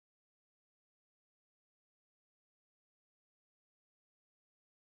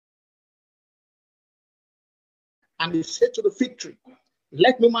And he said to the fig tree,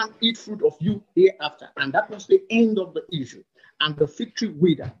 let no man eat fruit of you hereafter. And that was the end of the issue. And the fig tree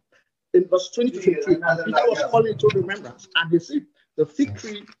withered. In verse 20 to 23, and Peter was calling to remembrance. And he said, the fig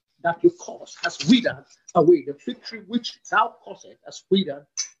tree that you caused has withered away. The fig tree which thou caused has withered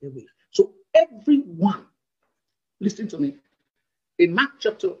away. So everyone, listen to me, in Mark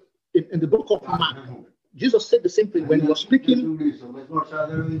chapter, in the book of Mark, Jesus said the same thing when he was speaking.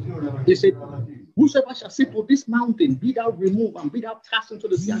 He said, whosoever shall say to this mountain, be thou removed and be thou cast into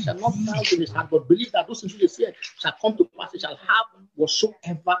the sea, and shall not doubt in his heart, but believe that those things which he said shall come to pass, he shall have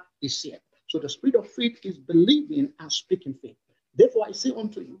whatsoever he said. So the spirit of faith is believing and speaking faith. Therefore I say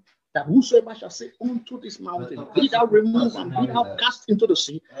unto you, that whosoever shall say unto this mountain, be thou removed and be thou cast into the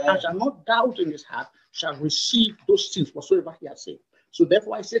sea, and shall not doubt in his heart, shall receive those things whatsoever he has said. So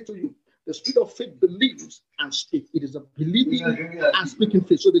therefore I say to you, the spirit of faith believes and speaks. It is a believing and speaking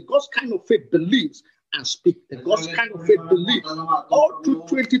faith. So the God's kind of faith believes and speaks. The God's kind of faith believes. All through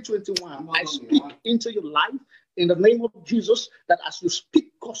 2021, I speak into your life in the name of Jesus, that as you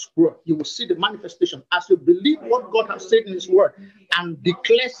speak God's word, you will see the manifestation. As you believe what God has said in his word and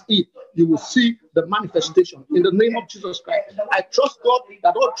declares it, you will see the manifestation in the name of Jesus Christ. I trust God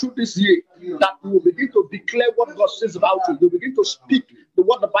that all through this year, that you will begin to declare what God says about you. You begin to speak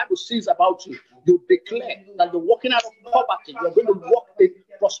what the Bible says about you. You declare that you're walking out of poverty. You're going to walk in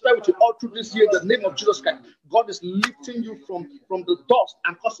prosperity all through this year in the name of Jesus Christ. God is lifting you from the dust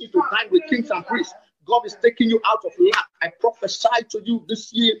and causing you to dine with kings and priests. God is taking you out of lack. I prophesy to you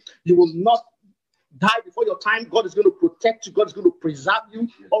this year, you will not die before your time. God is going to protect you. God is going to preserve you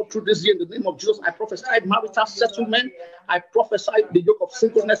all through this year in the name of Jesus. I prophesy marital settlement. I prophesy the yoke of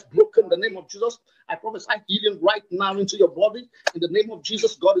singleness broken in the name of Jesus. I prophesy healing right now into your body in the name of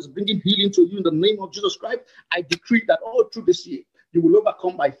Jesus. God is bringing healing to you in the name of Jesus Christ. I decree that all through this year, you will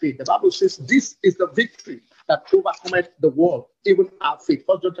overcome by faith. The Bible says this is the victory that overcometh the world, even our faith.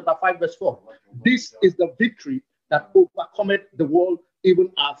 1 John chapter 5 verse 4. This is the victory that overcometh the world, even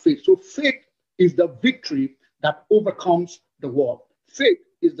our faith. So faith is the victory that overcomes the world. Faith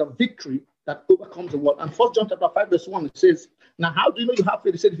is the victory that overcomes the world. And 1 John chapter 5 verse 1, it says, now how do you know you have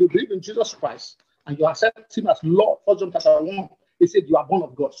faith? It said, if you believe in Jesus Christ and you accept him as Lord, 1 John chapter 1, it said you are born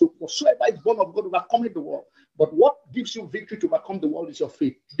of God. So whatsoever is born of God overcometh the world. But what gives you victory to overcome the world is your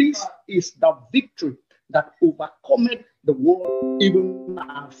faith. This is the victory that overcometh the world, even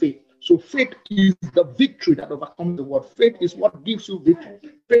our faith. So faith is the victory that overcomes the world. Faith is what gives you victory.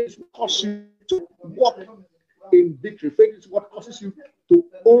 Faith is what causes you to walk in victory. Faith is what causes you to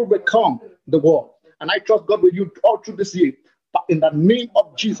overcome the world. And I trust God with you all through this year. But in the name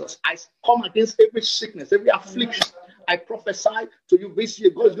of Jesus, I come against every sickness, every affliction. I prophesy to you this year,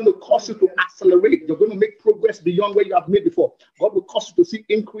 God is going to cause you to accelerate. You're going to make progress beyond where you have made before. God will cause you to see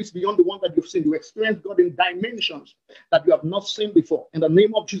increase beyond the one that you've seen. You experience God in dimensions that you have not seen before. In the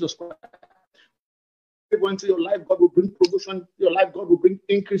name of Jesus Christ. Into your life, God will bring promotion into your life. God will bring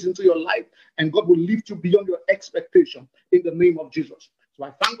increase into your life, and God will lift you beyond your expectation in the name of Jesus. So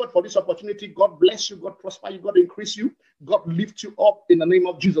I thank God for this opportunity. God bless you. God prosper you. God increase you. God lift you up in the name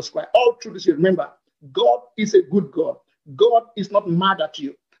of Jesus Christ. All through this year, remember, God is a good God. God is not mad at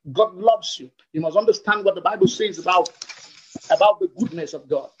you. God loves you. You must understand what the Bible says about the goodness of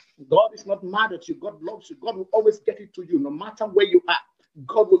God. God is not mad at you. God loves you. God will always get it to you, no matter where you are.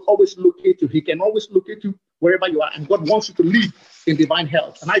 God will always locate you. He can always locate you wherever you are. And God wants you to live in divine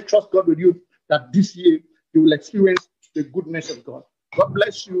health. And I trust God with you that this year you will experience the goodness of God. God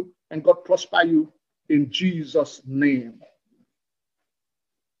bless you and God prosper you in Jesus' name.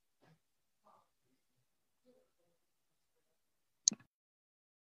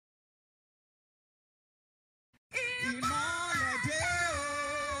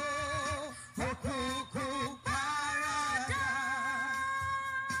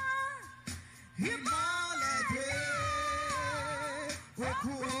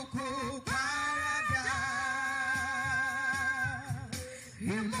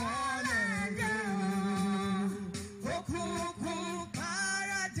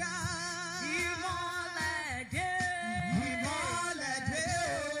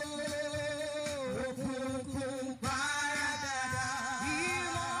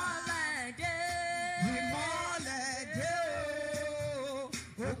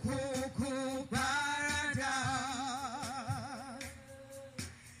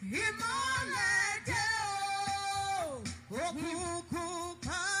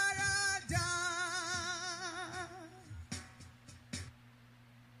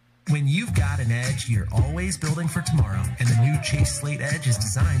 When you've got an edge, you're always building for tomorrow. And the new Chase Slate Edge is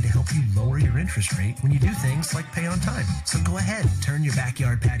designed to help you lower your interest rate when you do things like pay on time. So go ahead, turn your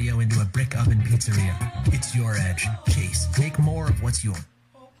backyard patio into a brick oven pizzeria. It's your edge. Chase, make more of what's yours.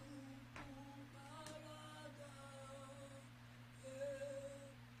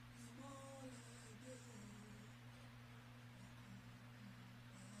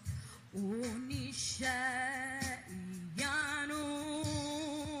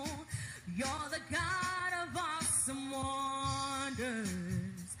 You're the God of awesome wonders.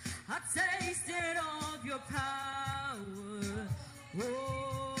 I tasted of your power.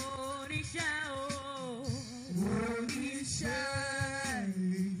 Oh,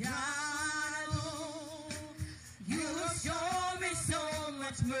 you have shown me so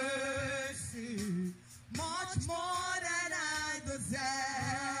much mercy, much more than I deserve.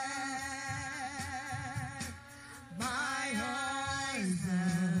 My eyes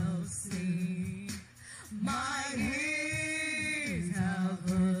have seen, my ears have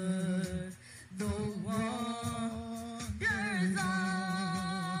heard the wonders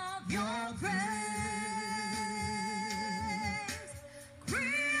of your grace.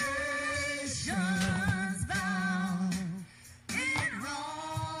 Creation's bound in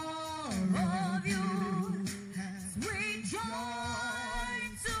all of you. Sweet joy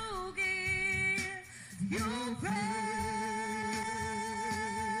to give you praise.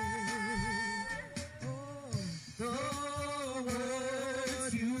 The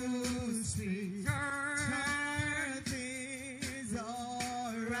words you speak turn things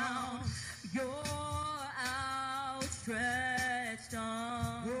around. Your outstretched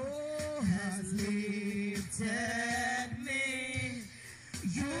arm has lifted me.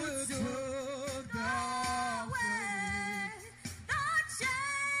 You took away the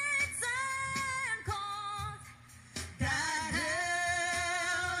chains and cords that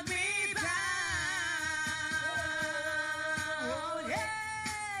held me bound. Yeah.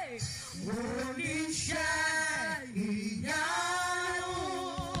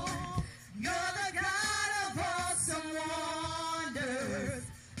 You're the God of awesome wonders.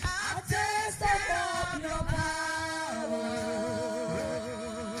 I tasted of your power.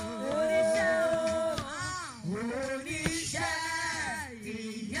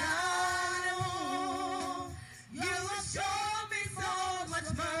 You have shown me so much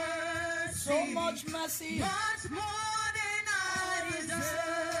mercy. So much mercy. Much more than I deserve.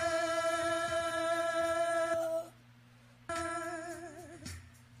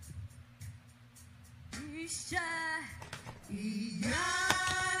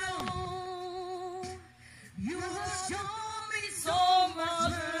 You have shown me so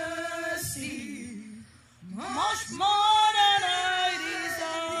much mercy. Much more than I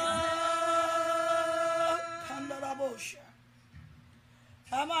deserve. Kandarabosha.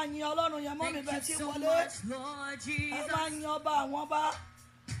 Ẹ máa yin Ọlọ́run yẹn mọ́ mi bẹ́ẹ̀ tí wọlé. Ẹ máa yin ọba àwọn ọba.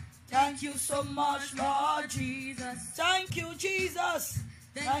 Thank you so much, Lord Jesus. Thank you, Jesus.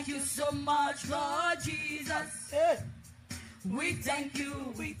 Thank you so much, Lord Jesus. Hey. We thank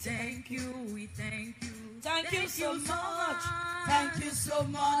you, we thank you, we thank you. Thank you so much. Thank you so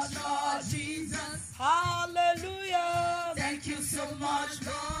much, Lord Jesus. Hallelujah. Thank you so much,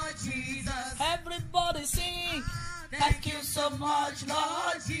 Lord Jesus. Everybody sing. Thank you so much,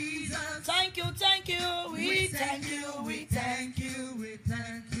 Lord Jesus. Thank you, thank you. We thank you, we thank you. we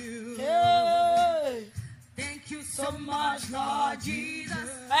thank you. Hey. Thank you So much, Lord Jesus.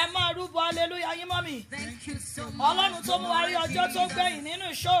 Ẹ máa rúbọ hallelujah yín mọ́ mi. Thank you so much. Ọlọ́run tó mú wa rí ọjọ́ tó gbẹ̀yìn nínú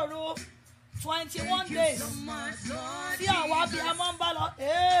ìṣòro 21 days. Tí àwa bí a máa ń bá lọ.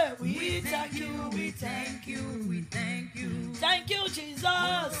 We thank you, we thank you, we thank you. Thank you, Jesus.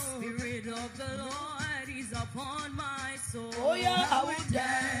 The Spirit of the Lord is upon my soul. Oh yeah, I will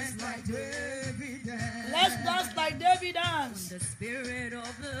dance like David danced. Let's dance like David dance. The Spirit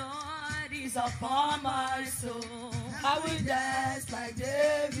of the Lord is Upon my soul, I will dance like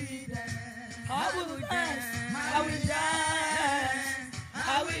David dance. I will dance, I will dance,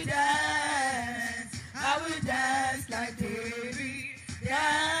 I will dance, I will dance like David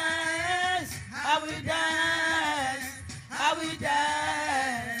dance. I will dance, I will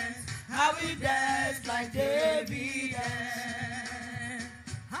dance, I will dance like David dance.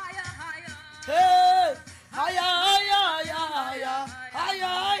 higher, higher. Hey, higher, higher, higher, higher,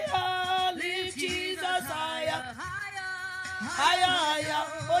 higher, higher, lift Jesus higher, higher, higher,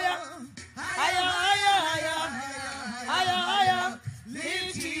 oh yeah, higher, higher, higher, higher, higher,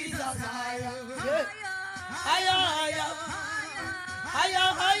 lift Jesus higher, yeah. Higher, higher, higher,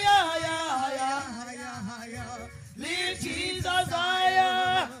 higher, higher, higher, lift Jesus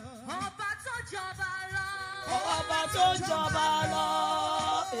higher. Ọba tó jọba lọ. Ọba tó jọba lọ.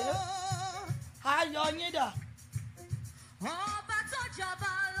 ayọ̀ yín dà. Ọba tó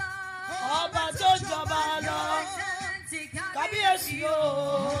jọba lọ. Ọba tó jọba lọ. Kábíyèsí o.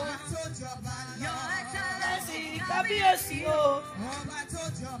 Ọba tó jọba lọ. Kábíyèsí o. Ọba tó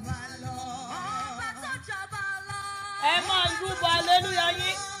jọba lọ. Ọba tó jọba lọ. Ẹ máa rúbọ hallelujah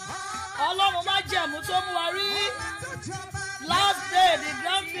yín. Ọlọ́run má jẹ̀mú tó mú wa rí. Last day, the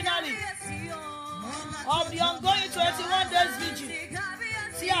grand finale of the ongoing 21 days vigil.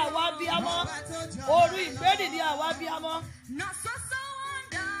 Tí àwa abiyamọ, òru ìgbédìde àwa abiyamọ.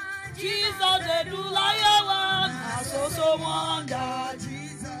 Jesus dey do láyé wa, na so so wonder.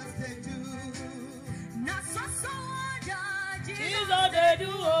 Jesus dey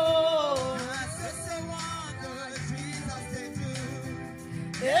do o.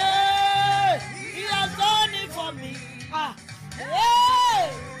 Hey, he has done it for me. Ah,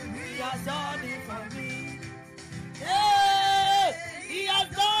 hey, he has done it for me. Hey, he has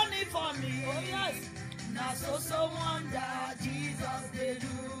done it for me. Oh yes, na so so wonder Jesus dey do.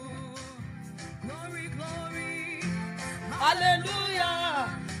 Glory, glory, hallelujah.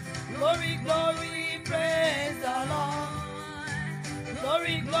 Glory, glory, praise the Lord.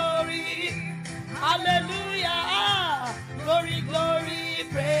 Glory, glory, hallelujah. Glory, glory,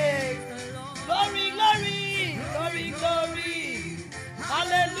 praise the Lord. Glory, glory, glory, glory,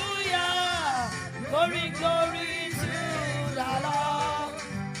 hallelujah. Glory, glory to the Lord.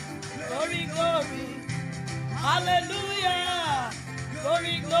 Glory, glory, hallelujah.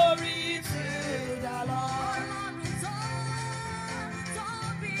 Glory, glory to the Lord.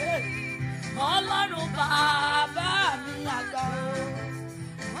 Ọlọ́run bàbá mi àgbà o.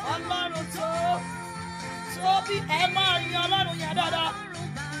 Ọlọ́run tó bí ẹ máa yin Ọlọ́run yẹn dáadáa.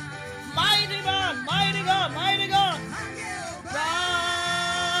 Mighty God, mighty God, mighty God. Gbà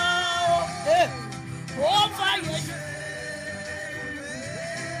ó fàyè ṣe.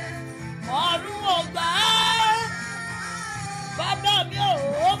 Ọ̀run ò gbà á. Bàbá mi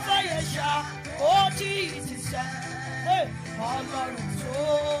ò fàyè ṣá. Ó tí ì ti sẹ́. Ọlọ́run tó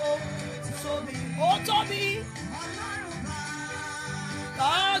tóbi. Ó tóbi.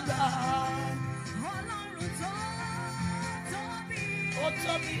 Kàgbà. Ó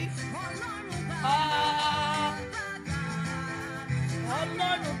tóbi.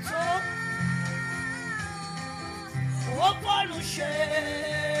 Ọlọ́run tó. Ó pọ̀lù ṣe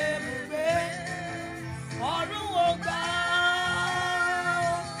ibùgbé. Ọ̀run ò gbà á.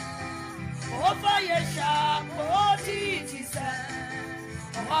 Ó fàyè ṣàpótí ìtìsẹ̀.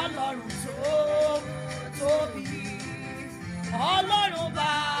 Ọlọ́run tó tóbi. Ọlọ́run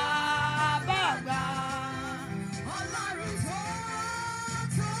bàbá àgbà. Ọlọ́run tó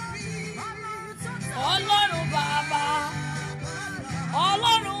tóbi. Ọlọ́run bàbá.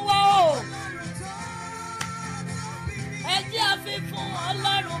 Ọlọ́run wo. Ẹ jẹ́ àfihàn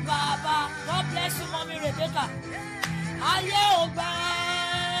Ọlọ́run bàbá. God bless you, Mommy Rebecca. Ayé ò gbà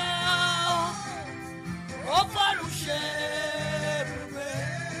ó fọ́rùn ṣe ibùgbé.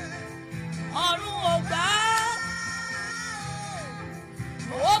 Ọ̀run ò gbà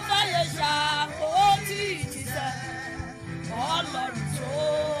ó fàyè ṣàpótí ìtìsẹ̀. Ọlọ́run tó.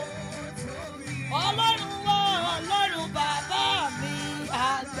 Ọlọ́run wọ Ọlọ́run bàbá mi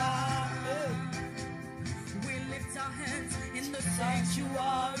àgbà. We lift our hands in the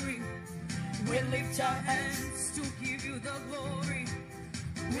sanctuary. We lift our hands to give you the glory.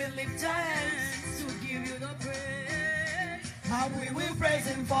 We lift our hands to give you the praise. And we will praise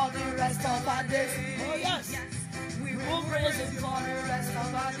him for the rest of our days. Oh yes, we will praise him for the rest of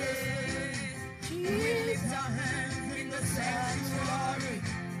our days. We lift our hands in the sanctuary.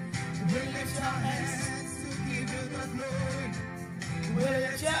 We lift our hands to give you the glory. We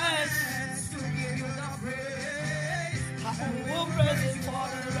lift our hands to give you the praise. And we will praise him for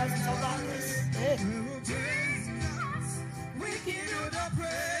the rest of our days. Jesus, we give you the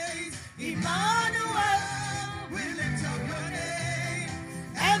praise. Emmanuel, we lift up your name.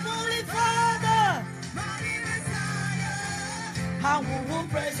 Heavenly Father, mighty Messiah. And we will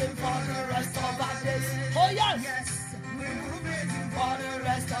praise him for the rest of our days. Oh yes, yes, we will praise him for the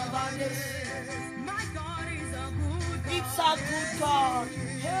rest of our days. My God is a good God. It's a good God.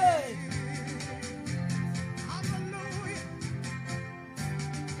 Hey.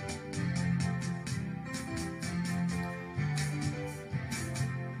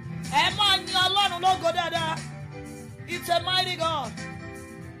 Ẹ máa yin Ọlọ́run lógo dáadáa. It's a mighty God.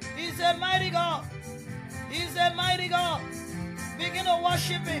 He's a mighty God. He's a mighty God. Begin to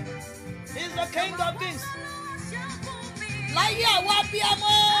worship him. He's the King of Kings. Láyé àwa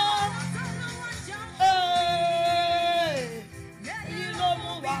abiyamọ. Èyí ló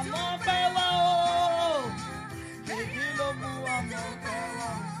mú wa mọ̀ pé wá o. Èyí ló mú wa mọ̀ pé wá.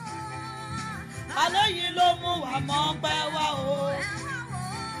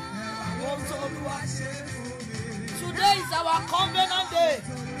 Today is our covenant day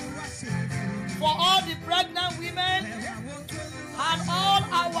for all the pregnant women and all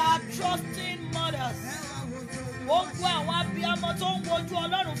our trusting mothers.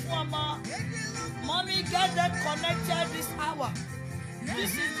 Mommy, get them connected this hour.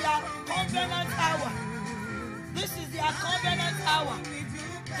 This is their covenant hour. This is their covenant hour.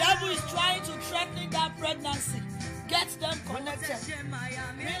 Devil is trying to threaten that pregnancy. Get them connected.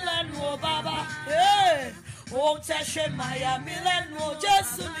 Milenu Baba, hey, oh Teshe Maya, Milenu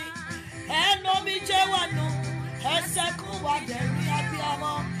Jesumi, Enomi Jewanu, Eseku Waderi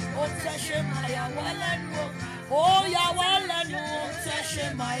Abiamo, oh Teshe Maya, Walenu, oh Ya Walenu, Teshe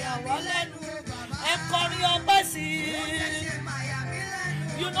Maya, Walenu, Ekorio Basi.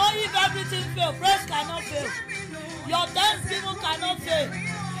 You know, if everything fails, praise cannot fail. Your thanksgiving cannot fail.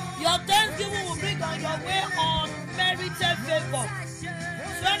 Your thanksgiving will bring on your way unmerited favor.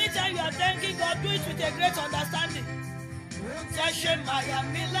 So anytime you are thanking God, do it with a great understanding. Teshe Maya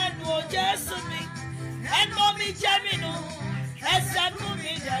Milenu Jesumi, Enomi Jeminu, Eseku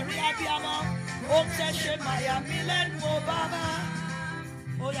mi Deri Abiamo, O Teshe Maya Milenu Baba.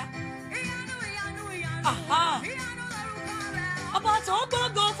 Oh yeah. Aha. About to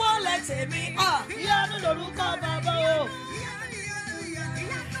go for let's me. Ah, Yanu Loruka Baba.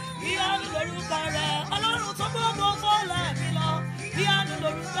 Yanu Loruka. Alonu to go for let me lo. Yanu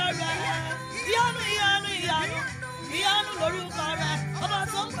Loruka. Yanu Loruka. About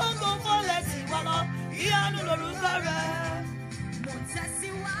to go for let's me lo. Yanu Loruka.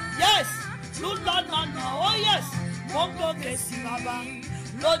 Yes, Lord no. Oh yes, Mongo Kesi Baba.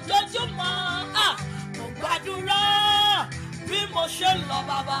 Lojojuma. Ah, Gbadura. Bí mo ṣe lọ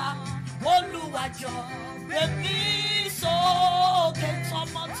bàbá Olúwàjọ èmi sókè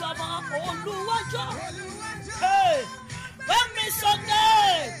tọmọtọmọ Olúwàjọ èmi sókè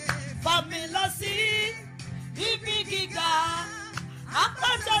fà mí lọ sí ibi gíga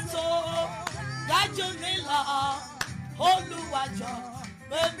àpáta tó dájú mi lọ Olúwàjọ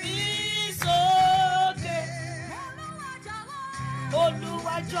èmi sókè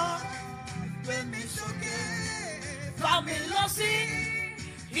Olúwàjọ èmi sókè. Fami lọ sí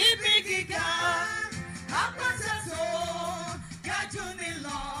ibi gíga, àpáta tó gájú mi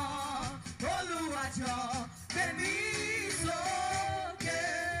lọ, Olúwàjọ gbèmí sókè.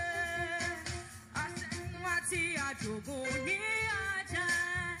 Àṣẹ̀nu àti àjògùn ní àjà,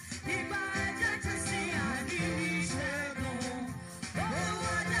 ìgbà jẹ́jẹ́ sí àníní ìṣẹ́gun.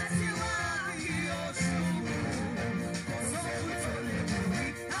 Olúwàjọ sí wá kí oṣù kò sóhun tó lè mú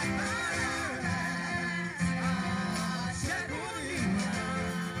agbára rẹ̀.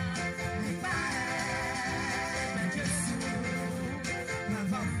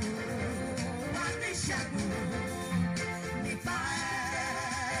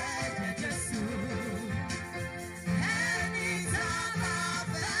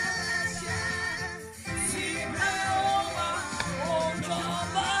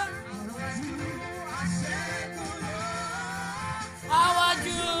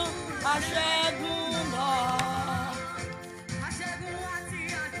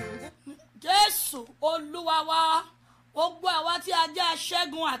 Jésù Olúwa wa, gbogbo àwa tí a jẹ́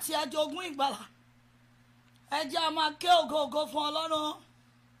aṣẹ́gun àti ajogún ìgbàlà, ẹ jẹ́ a máa ké ògo fún Ọlọ́run,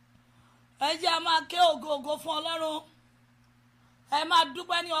 ẹ jẹ́ a máa ké ògo fún Ọlọ́run, ẹ máa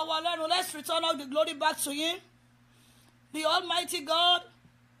dúpẹ́ ní ọwọ́ Ọlọ́run. Let's return all the glory back to Him, the Almighty God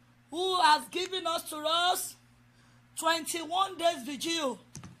who has given us to us 21 days vigil.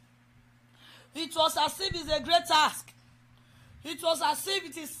 It was as if it's a great task. It was as if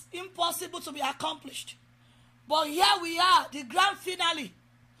it is impossible to be accomplished. But here we are, the grand finale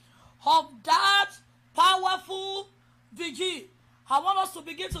of that powerful vigil. I want us to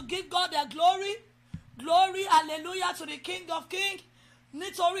begin to give God their glory. Glory, hallelujah, to the King of Kings.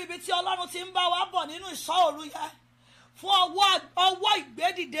 Nítorí ibi tí Ọlọ́run ti ń bá wa bọ̀ nínú ìṣọ́ òru yẹn. Fún ọwọ́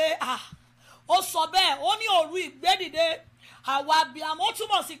ìgbédìde. Ó sọ bẹ́ẹ̀, ó ní òru ìgbédìde. Àwa abiyamọ ó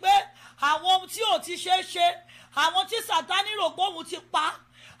túmọ̀ sí pé àwọn ohun tí ò ti ṣe é ṣe, àwọn tí Sátánì rò pé òun ti pa,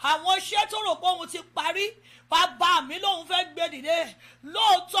 àwọn iṣẹ́ tó rò pé òun ti parí, bàbá mi lòun fẹ́ gbé dìde.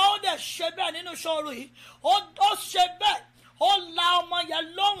 Lóòótọ́ ó dẹ̀ ṣe bẹ́ẹ̀ nínú ìṣòro yìí. Ó ṣe bẹ́ẹ̀, ó la ọmọ yẹn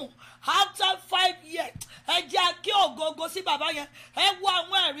lóhùn. After 5 years, ẹ jẹ́ kí ògo sí bàbá yẹn. Ẹ wo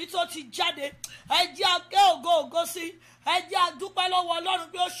àwọn ẹ̀rí tó ti jáde. Ẹ jẹ́ kí ògo sí. Ẹ jẹ́ dúpẹ́ lọ́wọ́ Ọlọ́run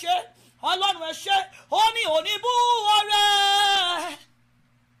bí ó ṣe. Ọlọ́run ẹ ṣé. Ó ní oníbú ọrẹ.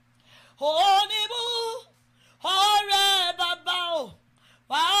 Oníbú ọrẹ bàbá o.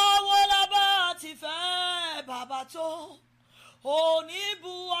 Báwo la bá ti fẹ́ bàbá tó?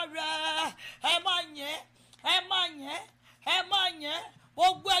 Oníbú ọrẹ. Ẹ máa yẹn.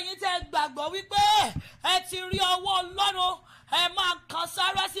 Gbogbo ẹ̀yin tẹ́ gbàgbọ́ gbàgbọ́ wípé ẹ ti rí ọwọ́ Ọlọ́run, ẹ máa kan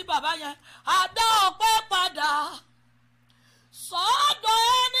sára sí bàbá yẹn. A dá ọpẹ́ padà sọ́dọ̀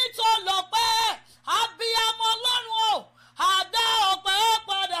ẹni tó lọ́pẹ́, abiyamọ Ọlọ́run o. A dá ọpẹ́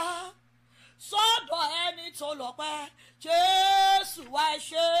padà sọ́dọ̀ ẹni tó lọ́pẹ́. Jésù wá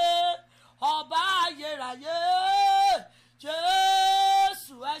ṣe ọba ayérayé.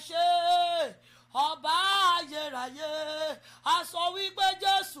 Jésù ẹ ṣé ọba ayérayé. A sọ wípé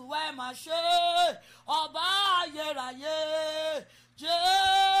Jésù ẹ mà ṣe ọba ayérayé.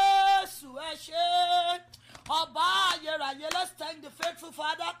 Jésù ẹ ṣé ọba ayérayé. Let's thank the faithful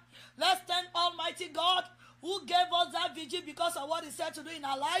Father. Let's thank Almighty God who gave us that vigil because of what he said to do in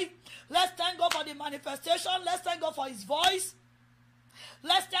our life. Let's thank God for the manifestation. Let's thank God for his voice.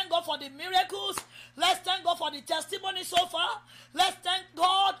 Let's thank God for the miracles. Let's thank God for the testimony so far. Let's thank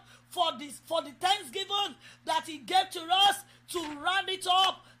God for the thanksgiving that he gave to us to round it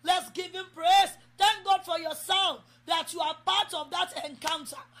up. Let's give him praise. Thank God for your sound, that you are part of that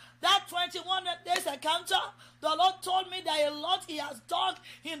encounter. That 21 days encounter, the Lord told me that a lot he has done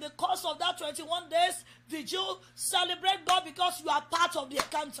in the course of that 21 days vigil. Celebrate God because you are part of the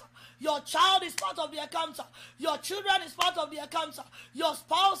encounter. Your child is part of the encounter. Your children is part of the encounter. Your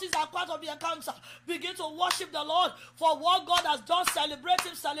spouses are part of the encounter. Begin to worship the Lord for what God has done. Celebrate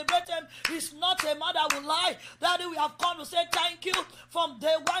him, celebrate him. He's not a man that will lie. Daddy, we have come to say thank you from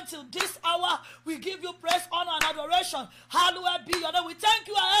day one till this hour. We give you praise, honor, and adoration. Hallowed be your name. We thank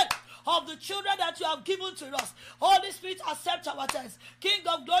you ahead of the children that you have given to us. Holy Spirit, accept our thanks. King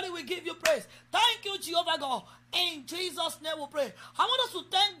of glory, we give you praise. Thank you, Jehovah God. In Jesus' name we pray. I want us to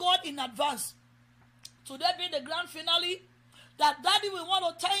thank God in advance. Today being the grand finale, that Daddy, we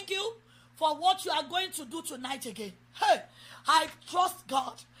want to thank you for what you are going to do tonight again. Hey, I trust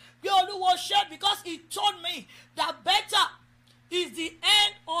God. Because he told me that better is the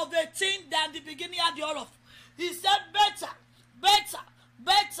end of a thing than the beginning and the thereof. He said better, better,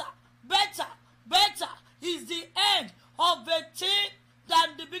 better, better, better is the end of a thing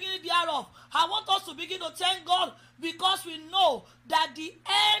than the beginning thereof. I want us to begin to thank God because we know that the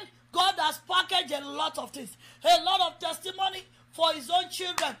end, God has packaged a lot of things, a lot of testimony for his own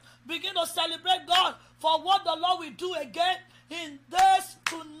children. Begin to celebrate God for what the Lord will do again in this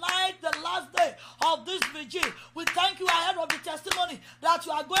tonight, the last day of this vigil. We thank you ahead of the testimony that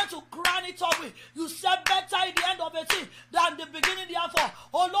you are going to crown it up with. You said better in the end of it than the beginning therefore.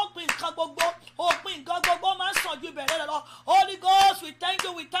 Holy Ghost, we thank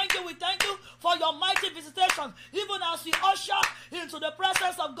you, we thank you, we thank you for your mighty visitation. Even as we usher into the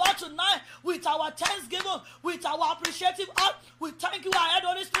presence of God tonight with our thanksgiving, with our appreciative heart, we thank you ahead,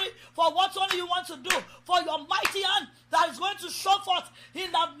 Holy Spirit, for what only you want to do, for your mighty hand that is going to show forth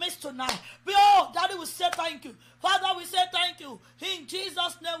in that midst tonight. Behold, Daddy, we say thank you. Father, we say thank you. In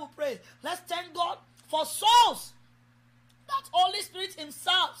Jesus' name we pray. Let's thank God for souls that Holy Spirit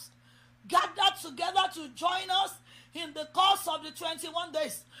himself gathered together to join us in the course of the 21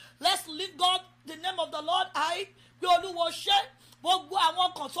 days. Let's lift God, the name of the Lord high.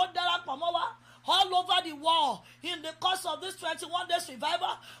 All over the world in the course of this 21 days revival.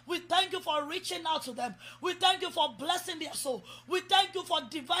 We thank you for reaching out to them. We thank you for blessing their soul. We thank you for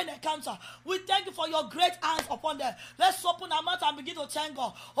divine encounter. We thank you for your great hands upon them. Let's open our mouth and begin to thank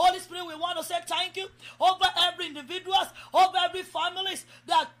God. Holy Spirit, we want to say thank you over every individual, over every families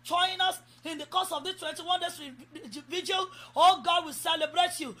that join us in the course of this 21 days vigil. Oh God, we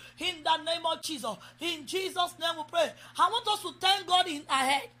celebrate you in the name of Jesus. In Jesus' name we pray. I want us to thank God in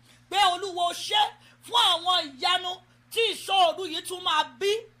ahead. Pé Olúwo ṣe fún àwọn ìyanu tí ìṣòro yìí tún máa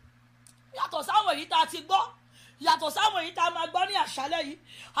bí yàtọ̀ sáwọn èyí tá a ti gbọ́, yàtọ̀ sáwọn èyí tá a máa gbọ́ ní àṣálẹ́ yìí,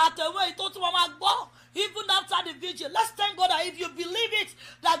 àtẹ̀wé èyí tó tún máa gbọ́ even after the vigil. Let's thank God that if you believe it,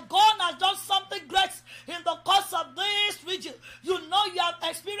 that God has done something great in the course of this vigil, you know you have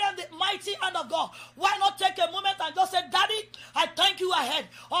experienced the mighty hand of God. Why not take a moment and just say, Daddy, I thank you ahead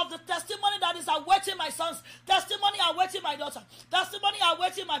of the testimony that is awaiting my sons, testimony awaiting my daughter, testimony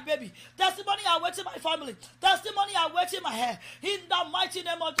awaiting my baby, testimony awaiting my family, testimony awaiting my hair. In the mighty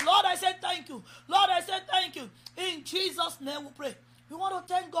name of the Lord, I say thank you. Lord, I say thank you. In Jesus' name we pray. We want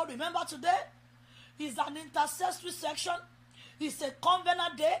to thank God. Remember today is an intercessory section. It's a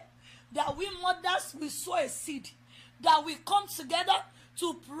covenant day that we mothers will sow a seed, that we come together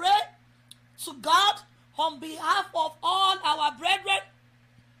to pray to God on behalf of all our brethren,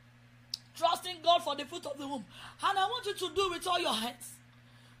 trusting God for the fruit of the womb. And I want you to do with all your hands.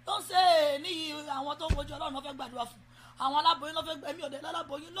 Don't say, I want to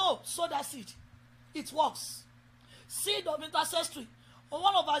no, sow that seed. It works. Seed of intercessory.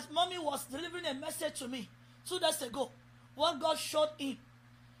 One of our mommy was delivering a message to me 2 days ago. What God showed him.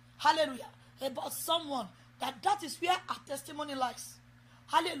 Hallelujah. About someone that is where our testimony lies.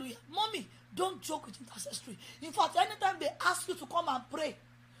 Hallelujah. Mommy, don't joke with intercessory. In fact, anytime they ask you to come and pray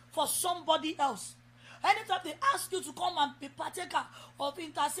for somebody else, anytime they ask you to come and be partaker of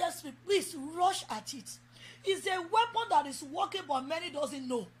intercessory, please rush at it. It's a weapon that is working but many doesn't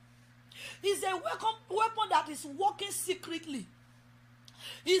know. It's a weapon that is working secretly.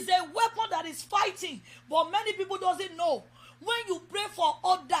 It's a weapon that is fighting but many people doesn't know. When you pray for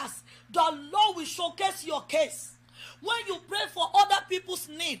others, the Lord will showcase your case. When you pray for other people's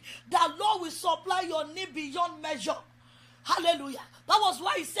need, the Lord will supply your need beyond measure. Hallelujah. That was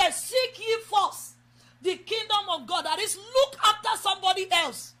why he said, seek ye first the kingdom of God. That is, look after somebody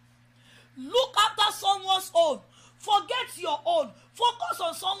else. Look after someone's own. Forget your own. Focus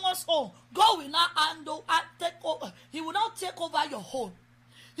on someone's own. God will not handle and take over. He will not take over your own.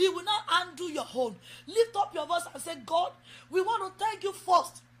 He will not undo your own. Lift up your voice and say, God, we want to thank you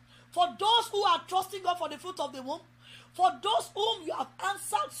first for those who are trusting God for the fruit of the womb, for those whom you have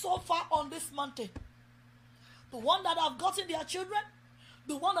answered so far on this mountain. The one that have gotten their children,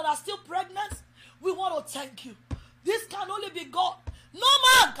 the one that are still pregnant, we want to thank you. This can only be God. No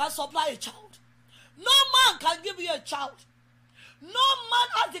man can supply a child. No man can give you a child. No man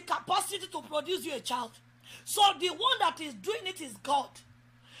has the capacity to produce you a child. So the one that is doing it is God.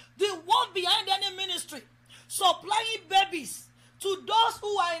 The one behind any ministry, supplying babies to those who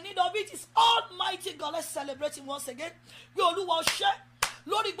are in need of it, is Almighty God. Let's celebrate him once again.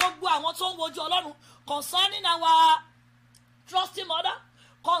 Concerning our trusting mother,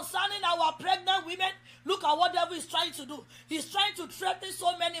 concerning our pregnant women, look at what the devil is trying to do. He's trying to threaten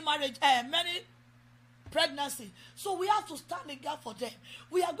so many many pregnancy. So we have to stand in gap for them.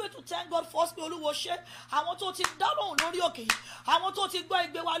 We are going to thank God first. I want to take down on lórí òkè. I want to take gbọ́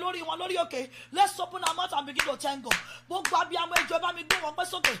ìgbé wa lórí wọn lórí òkè. Let's open our mouth and begin to thank God. Gbogbo abiyamọ ìjọba mi gbé wọn pẹ́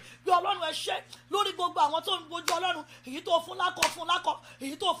sókè. Bí Ọlọ́run ẹ ṣé lórí gbogbo àwọn tó ń wojú Ọlọ́run. Èyí tó fún lákọ.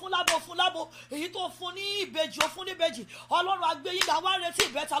 Èyí tó fún lábo. Èyí tó fún ní ìbejì ó fún ní ìbejì. Ọlọ́run àgbéyìnká wá retí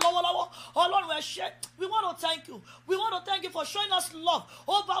ìbẹ́ta lọ́wọ́lọ́wọ́. Ọlọ́run ẹ ṣé. We want to thank you. We want to thank you for showing us love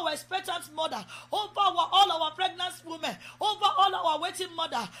over our expectant mother, over all our pregnant women, over all our waiting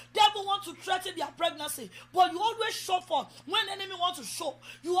mother. Devil want to threaten their pregnancy, but you always show for when enemy want to show.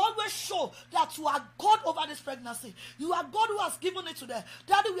 You always show that you are God over this pregnancy. You are God who has given it to them.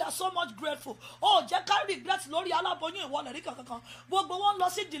 Daddy, we are so much grateful. Oh, jẹ́ ká regret lórí aláboyún ìwọlẹ̀ rí kankan. Gbogbo wọn lọ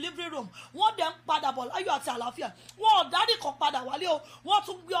sí delivery room. Wọ́n dẹ̀ ń padà bọ̀ láyọ̀ àti àlàáfíà. Wọ́n daddy kan padà wálé o. Wọ́n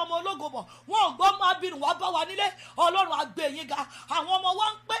tún gbé ọmọ ológo bọ̀. Wọ́n gbọ́ máa bínú wá bá wa nílé. Ọlọ́run á gbé yín ga. Àwọn ọmọ wa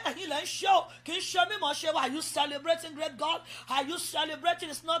ń pé ẹ̀yin lẹ ń ṣe o. Kì í ṣe mímọ̀ ṣe wa. Are you celebrating great God? Are you celebrating?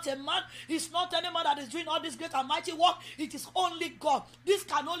 It's not a man. It's not any man that is doing all this great and mighty work. It is only God. This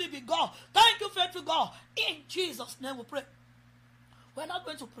can only be God. Thank you, faithful God. In Jesus' name we pray. We're not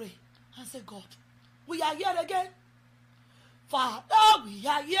going to pray and say, God, we are here again. Father, we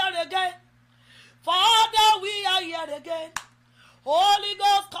are here again. Father, we are here again. Holy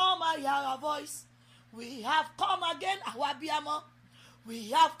Ghost, come and hear our voice. We have come again. We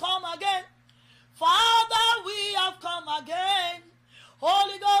have come again. Father, we have come again.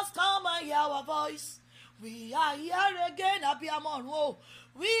 Holy Ghost, come and hear our voice. We are here again. We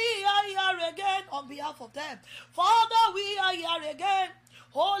are here again on behalf of them. Father, we are here again.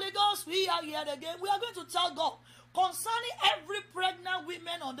 Holy Ghost, we are here again. We are going to tell God concerning every pregnant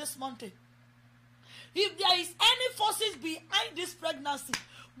woman on this mountain. If there is any forces behind this pregnancy,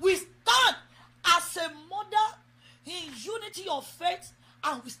 we stand as a mother in unity of faith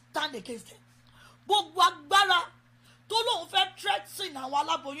and we stand against them. Gbogbo agbára tó lóun fẹ́ threatening àwọn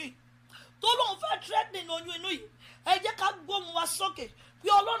aláboyún tó lóun fẹ́ threatening oyún inú yìí ẹ jẹ́ ká gbóhùn wa sókè bí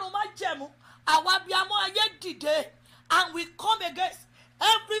Ọlọ́run má jẹ̀mú àwa abiyamọ ayé dìde and we come against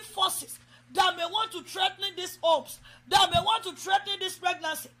every forces that may want to threaten these hopes, that may want to threaten this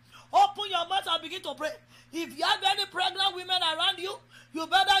pregnancy. Open your mouth and begin to pray. If you have any pregnant women around you, you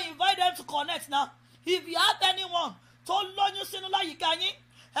better invite them to connect now. If you have anyone tó lóyún sínú láyìíká yín,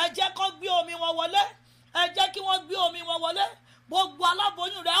 ẹ jẹ́ kó gbé omi wọn wọlé. Ẹ jẹ́ kí wọ́n gbé omi wọn wọlé. Gbogbo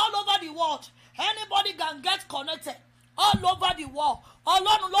aláboyún rẹ̀ all over the world. Anybody can get connected all over the world.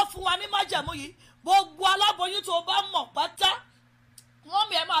 Ọlọ́run ló fún wa ní májẹ̀mú yìí. Gbogbo aláboyún tó bá mọ̀ pátá. Wọ́n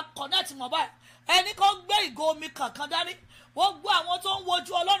mi ẹ̀ máa connect mọ̀ báyìí. Ẹni kan gbé ìgò omi kankan dání. Gbogbo àwọn tó ń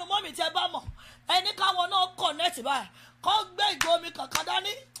wojú Ọlọ́run mọ́ mi tẹ́ bá mọ̀. Ẹni káwọn náà connect báyìí. Kọ́ gbé ìgò omi kankan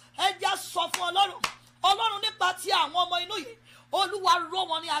dání. Ẹ jẹ́ sọ fún Ọlọ́run. Ọlọ́run nípa ti àwọn ọmọ inú yìí. Olúwa ró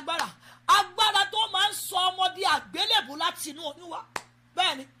wọn ní agbára. Agbára tó máa ń sọ ọmọdé àgbélébù láti inú oyún wa.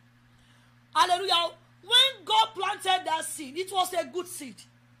 Bẹ́ẹ̀ni. Hallelujah. When God planted that seed, it was a good seed.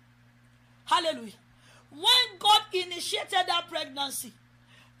 Hallelujah. When God initiated that pregnancy,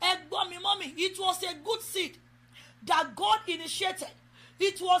 It was a good seed that God initiated.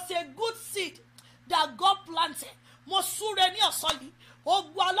 It was a good seed that God planted. Mo súre ní ọ̀sán yìí.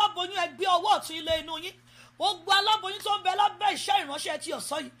 Ogun aláboyún ẹgbẹ́ ọwọ́ ọ̀tún ilé inú yín. Ogun aláboyún tó ń bẹ lábẹ́ iṣẹ́ ìránṣẹ́ ti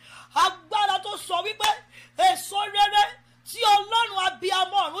ọ̀sán yìí. Agbára tó sọ wípé èso rere tí Ọlọ́run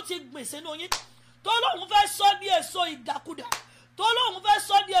abiyamọ ọ̀run ti gbìn sínú yín. Tó lóun fẹ́ sọ ní èso ìdàkudà. Tó lóun fẹ́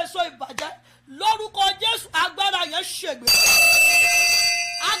sọ ní èso ìbàjẹ́. Lórúkọ Jésù agbára yẹn ṣègbè.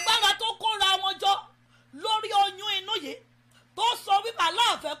 Agbára tó kóra wọn jọ lórí oyún inú yìí. Tó sọ wípé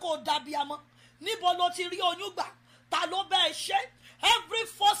aláàfẹ́ kò dàbí amọ́. Níbo ló ti rí oyún gbà? Ta ló bẹ́ẹ̀ ṣe? Every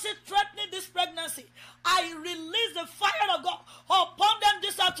force threatening this pregnancy, I release the fire of God upon them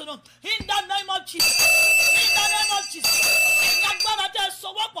this afternoon. In the name of Jesus. In the name of Jesus. Ẹ̀yin agbára tẹ́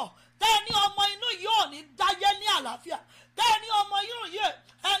sọwọ́pọ̀. Tẹ́ ní ọmọ inú yìí ò ní dáyé ní àlàáfíà. Tẹ́ ní ọmọ inú yìí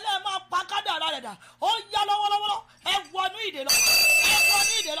ẹlẹ́ máa pa kádàrá rẹ̀ dà. Ó yá lọ́wọ́lọ́wọ́. Ẹ wọnú ìdè lọ. Ẹ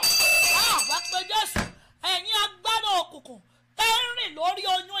wọnú ìdè lọ. Wá pé Jésù. Ẹ̀yin agbára òkùnkùn. Tẹ́ ń rìn lórí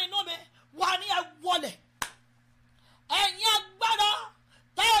oyún inú mi. Wà ní ẹ wọlẹ̀. Ẹ̀yin agbára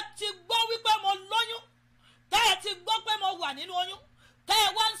tẹ́ ẹ ti gbọ́ wípé mo lóyún. Tẹ́ ẹ ti gbọ́ pé mo wà nínú oyún. Tẹ́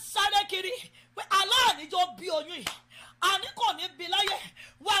ẹ wá ń sáré kiri pé aláàníjọ bí oyún yìí. Àní kò ní bí láyé.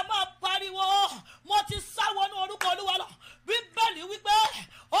 Wà á máa pariwo. Mo ti sá wọnú orúkọ Olúwa lọ. Bíbélì wípé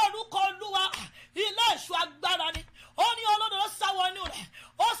orúkọ Olúwa ilé ìṣọ́ agbára ni. Ó ní olódodo sá wọnú rẹ̀.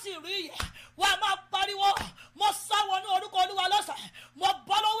 Ó sì rí iyè. Wà á máa pariwo. Mo sá wọnú orúkọ Olúwa lọ́sàn-án. Mo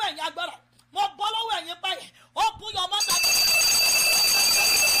bọ́ lọ́wọ́ ẹ̀yin agbára. Mo bọ́ lọ́wọ́ ẹ̀yin báyìí. Open your mouth.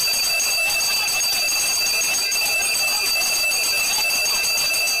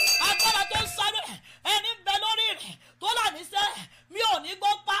 Agbára tó ń sáré ẹni ń bẹ lórí rẹ̀ tó là ní sẹ́ mi ò ní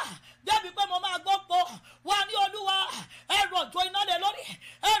gbọ́ pa débi pé mo máa gbọ́ po wà ní Olúwa ẹrù òjò iná lé lórí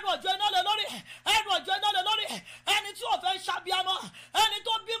ẹrù òjò iná lé lórí ẹrù òjò iná lé lórí ẹni tí ò fẹ́ ṣàbíamọ́ ẹni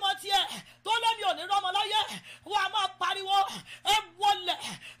tó bímọ tiẹ̀ tó lẹ́mi ò ní rọ́mọ láyé wà á máa pariwo ẹ wọlẹ̀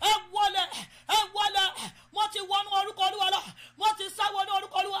ẹ wọlẹ̀ ẹ wọlẹ̀ mo ti wọnú orúkọ Olúwa lọ mo ti sá wọnú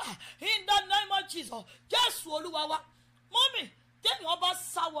orúkọ Olúwa in the name of Jesus. Jésù Olúwa wa mọ́mì téèyàn bá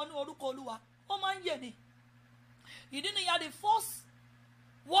sá wọnú orúkọ Olúwa ó máa ń yè ni. Ìdí nìyà the first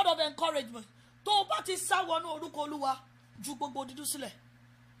word of encouragement tó o bá ti sá wọnú orúkọ Olúwa ju gbogbo dídú sílẹ̀.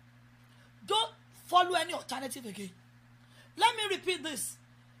 Don't follow any alternative again. Let me repeat this.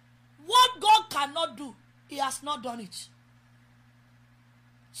 What God cannot do, He has not done it.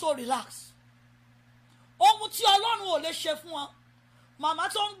 So relax. Ohun tí Ọlọ́run ò lè ṣe fún wa. Màmá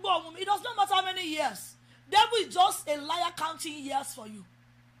tó ń gbọ́ ohun mi, it does not matter how many years. Devil is just a liar counting years for you.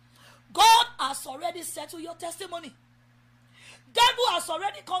 God has already settled your testimony. Devil has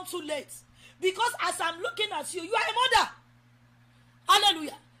already come too late. Because as I'm looking at you, you are a mother.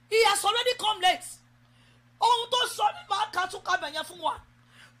 Hallelujah. He has already come late. Ohun tó sọ ní máa ka tún ká bẹ̀yẹn fún wa.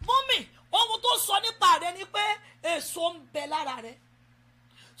 Mọ́mì, ohun tó sọ nípa rẹ̀ ni pé èso ń bẹ lára rẹ̀.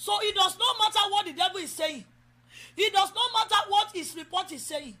 So it does not matter what the devil is saying. It does not matter what his report is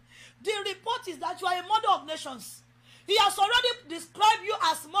saying. The report is that you are a mother of nations. He has already described you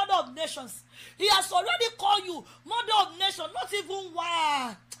as mother of nations. He has already called you mother of nations. Not even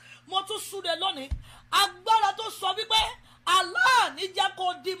one. Mo tún súre lónìí. Agbára tó sọ wípé aláàní jẹ́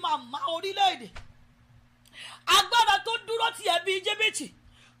kó di màmá orílẹ̀-èdè. Agbára tó dúró ti ẹbí Íjíbítì.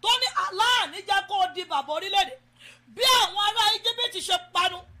 Tó ní aláàní jẹ́ kó di bàbá orílẹ̀-èdè. Bí àwọn ará Íjíbítì ṣe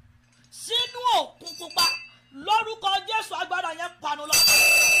panu sínú òkun pupa lórúkọ Jésù agbára yẹn panu lọ.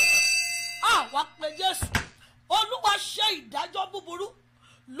 Wá pé Jésù. Olúwa ṣe ìdájọ́ búburú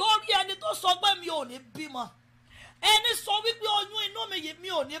lórí ẹni tó sọ pé mi ò ní bímọ. Ẹni sọ wípé oyún inú mi yìí mi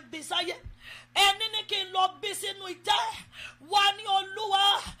ò ní bí sáyé. Ẹni ní kí n lọ bí sínú ìtẹ́. Wá ní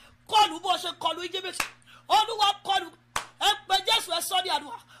Olúwa kọlù bó ṣe kọlù Íjíbítì. Olúwa kọlù. Ẹ pé Jésù ẹ sọ ní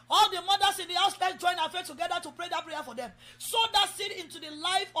àdúrà. All the mothers in the house, let's join our faith together to pray that prayer for them. Sow that seed into the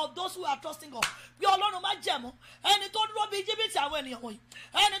life of those who are trusting God. Bí Ọlọ́run má jẹ̀mú. Ẹni tó dúró bí Íjíbítì àwọn ènìyàn wọ̀nyí.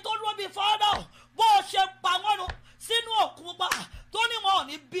 Ẹni tó dúró bí Fáráò. Bó ṣe pa wọ́n run sínú òkun pa. Tó ní wọn ò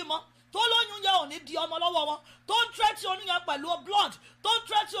ní bímọ. Tó lóyún yẹn ò ní di ọmọ lọ́wọ́ wọn. Tó ń tẹ́tí oyún yẹn pẹ̀lú blood. Tó ń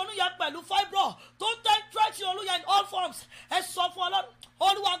tẹ́tí oyún yẹn pẹ̀lú fibroid. Tó ń tẹ́tí oyún yẹn in all forms. Ẹ sọ fún Ọlọ́run.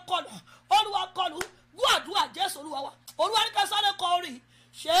 Olúwa kọlù. Olúwa kọlù. Gbàdúrà Jésù Olúwa wa. Olúwa ní ká sáré kọ orin.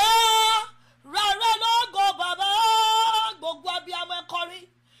 Ṣé rárá lógo bàbá gbogbo abiyamọ ẹ kọrin.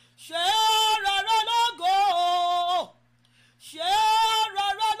 Ṣé rárá lógo. Ṣé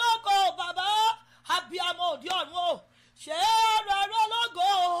rárá lógo bàbá abiyamọ òde ọ̀run o. Ṣé rárá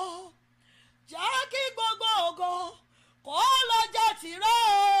lógo. Jẹ́ kí gbogbo ògo kó lọ jẹ́ tìrẹ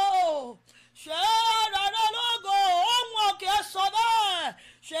o. Ṣé rárá lógo ohun òkè sọ bẹ́ẹ̀.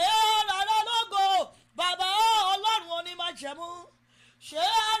 Ṣé rárá lógo bàbá Ọlọ́run onímájẹ̀mú.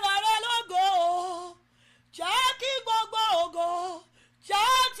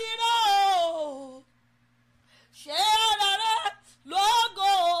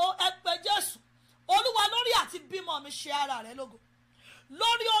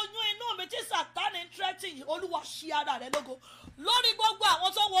 Olúwa ṣí ara rẹ lógo lórí gbogbo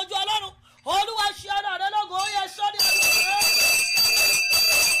àwọn tó ń wojú Ọlọ́run. Olúwa ṣí ara rẹ lógo. Ó yẹ sọ́ni àdúrà.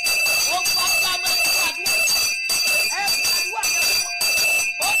 Ó gbọ́ sáwọn ẹ̀kọ́ àdúrà. Àdúrà yẹn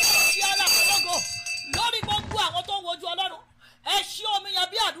ó ṣí ara rẹ lógo lórí gbogbo àwọn tó ń wojú Ọlọ́run. Ẹ ṣí omi yẹn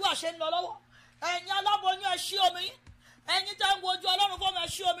bí àdúrà ṣe ń lọ lọ́wọ́. Ẹ̀yin aláboyún ẹ ṣí omi yín. Ẹ̀yin tẹ́ ń wojú Ọlọ́run fún mi ẹ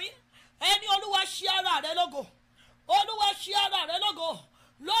ṣí omi yín. Ẹni Olúwa ṣí ara rẹ lógo. Olúwa ṣí ara rẹ lógo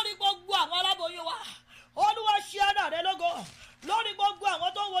lórí gbogbo àwọn aláboyún wa. Olúwa ṣí ara rẹ lógo lórí gbogbo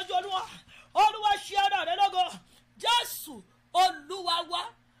àwọn tó ń wojú Olúwa. Olúwa ṣí ara rẹ lógo. Jésù Olúwa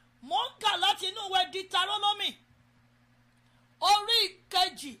wa. Mo ń kà láti inú ìwé Deuteronomy orí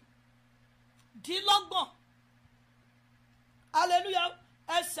 22. Hallelujah.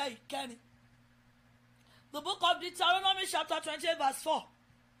 Ẹsẹ̀ 9. The book of Deuteronomy chapter 28 verse 4.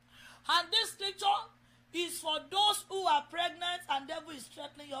 And this scripture is for those who are pregnant and devil is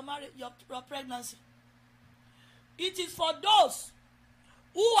threatening your marriage, your pregnancy. It is for those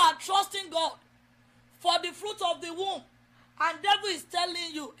who are trusting God for the fruit of the womb. And devil is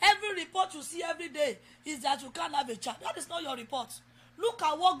telling you, every report you see every day is that you can't have a child. That is not your report. Look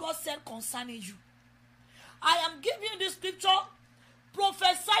at what God said concerning you. I am giving you this scripture.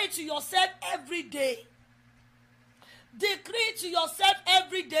 Prophesy to yourself every day. Decree to yourself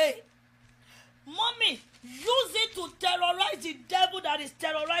every day. Mommy, use it to terrorize the devil that is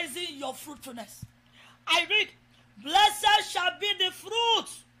terrorizing your fruitfulness. I read, blessed shall be the fruit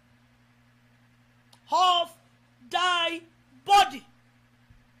of thy body.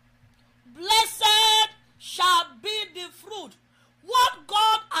 Blessed shall be the fruit. What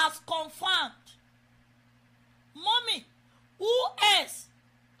God has confirmed. Mommy, who else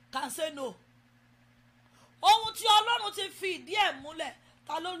can say no? Ohun tí Ọlọ́run ti fi ìdí ẹ̀ múlẹ̀,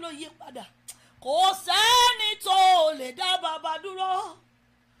 ta ló ló yí padà? Kò sẹ́ni tó lè dá bàbá dúró.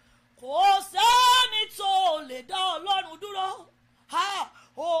 Kò sẹ́ni tó lè dá Ọlọ́run dúró.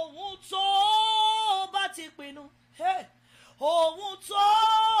 Ohun tó bá ti pinnu. Ohun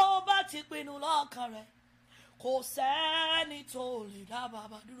tó bá ti pinnu lọ́kàn rẹ̀. Kò sẹ́ni tó lè dá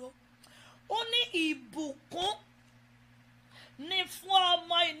bàbá dúró. Ó ní ìbùkún ní fún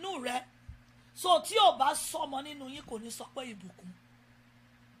ọmọ inú rẹ̀. So tí ò bá sọmọ nínú yín kò ní sọ pé ìbùkún.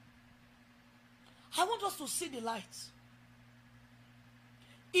 I want us to see the light.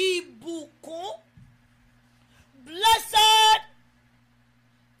 Ìbùkún. Blessed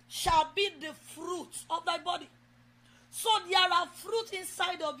shall be the fruit of thy body. So there are fruit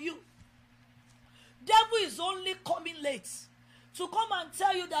inside of you. Devil is only coming late to come and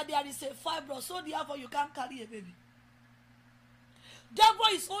tell you that there is a fibroid, so therefore you can't carry a baby. Devil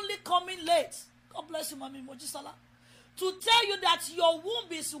is only coming late. God bless you, Mommy Mojisala. To tell you that your womb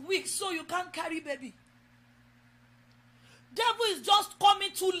is weak, so you can't carry baby. Devil is just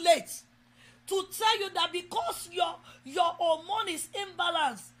coming too late to tell you that because your hormone is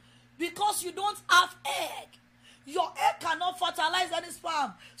imbalanced, because you don't have egg, your egg cannot fertilize any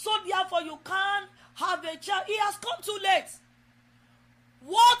sperm, so therefore you can't have a child. He has come too late.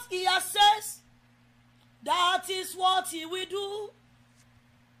 What he has says, that is what he will do.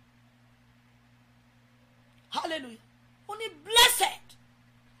 Hallelujah. Only blessed.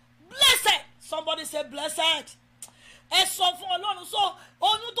 Blessed. Somebody say blessed. Ẹ sọ fún Ọlọ́run, so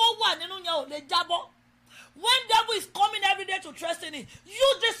oyún tó wà nínú yẹn ò lè jábọ́. When devil is coming every day to trust in him,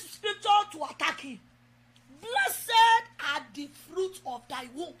 use this scripture to attack him. Blessed are the fruit of thy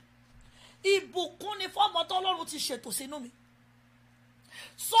womb. Ìbùkún ni fún ọmọ t'Ọlọ́run ti ṣètò sínú mi.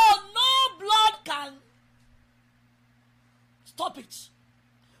 So no blood can stop it.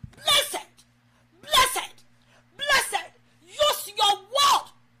 Blessed. Blessed. Blessed. Use your word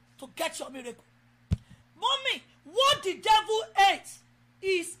to get your miracle. Mommy, what the devil hates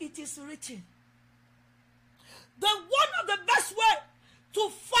is it is written. The one of the best way to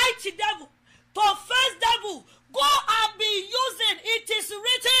fight the devil, to face devil, go and be using it is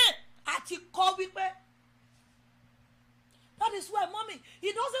written. Àti kọ wípé. That is why, mommy,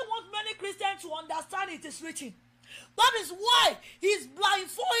 he doesn't want many Christians to understand it is written. That is why he's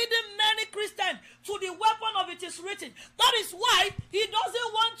blindfolding many Christians to the weapon of it is written. That is why he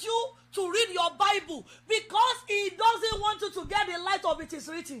doesn't want you to read your Bible, because he doesn't want you to get the light of it is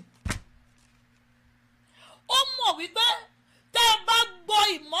written. Ó mọ̀ wípé tẹ́ ẹ bá gbọ́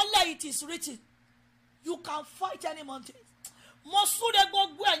ìmọ́lẹ̀ it is written, you can fight any mountain. Mo súre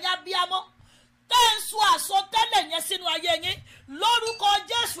gbogbo ẹ̀yin abiyamọ tẹ́ ẹ ń sọ àsọtẹ́lẹ̀ yẹn sínú ayé yín lórúkọ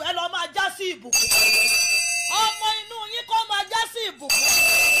Jésù, ẹ lọ máa já sí ìbùkún. Ọmọ inú yín kó máa já sí ìbùkún.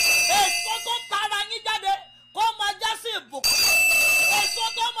 Èso tó tara yín jáde kó máa já sí ìbùkún. Èso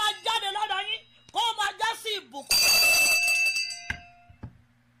tó máa jáde lára yín kó máa já sí ìbùkún.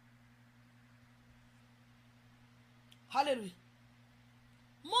 Hallelujah.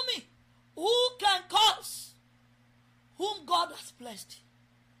 Mommy, who can curse whom God has blessed?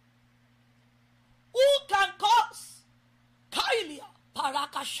 Who can curse? Kailia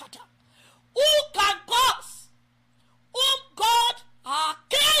Parakashata. Who can curse whom God has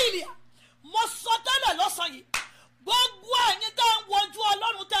Kailia? Mo sọ tẹ́lẹ̀ lọ́sàn yìí. Gbogbo ẹ̀yin tẹ́ ń wojú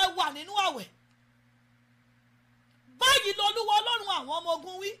Ọlọ́run tẹ́ wà nínú àwẹ̀. Báyìí l'Olúwa Ọlọ́run àwọn ọmọ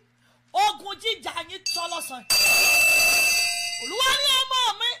ogun wí. Ogun jíjà yín tọ́ lọ́sàn. Olúwa ní ọmọ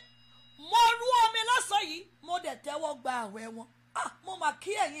mi. Mo rú omi lọ́sàn yìí. Mo dẹ̀ tẹ́wọ́ gba àwẹ̀ wọn. Mo máa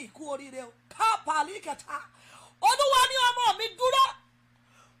kí ẹ̀yin ìkú oríire o. Kápálí kẹta. Olúwa ní ọmọ mi dúró.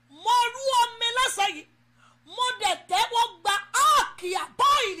 Mo rú omi lọ́sàn yìí. Mo dẹ̀ tẹ́wọ́ gba áàkìá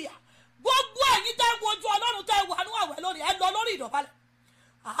báyìí. Gbogbo ẹ̀yin tẹ́ ń wojú Ọlọ́run tẹ́ wà nínú àwẹ̀ lónìí. Ẹ lọ lórí ìdọ̀bálẹ̀.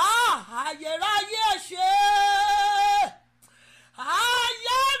 Ayérayé ṣe.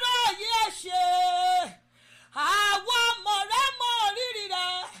 Ayérayé ṣe. Àwọn ọmọ rẹ̀ mọ rírì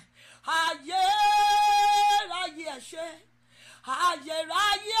rẹ̀. Ayérayé ṣe.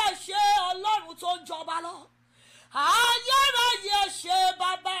 Ayérayé ṣe Ọlọ́run tó ń jọba lọ. Ayérayé ṣe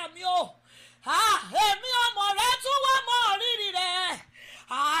bàbá mi o. Èmi ọmọ rẹ̀ tún wá mọ rírì rẹ̀.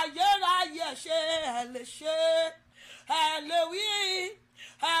 Ayérayé ṣe ẹ lè ṣe ẹ lè wí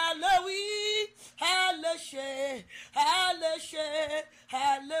ẹ lè wí ẹ lè ṣe ẹ lè ṣe ẹ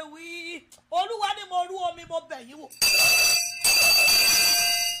lè wí. Olúwa ni mo rú omi mo bẹ̀ yín wò.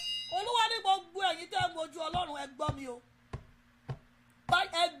 Olúwa ní gbogbo ẹ̀yin tẹ́ ń wojú Ọlọ́run ẹ gbọ́ mi o.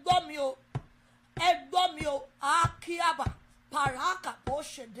 Ẹ gbọ́ mi o. Ẹ gbọ́ mi o. Akíaba paraka bó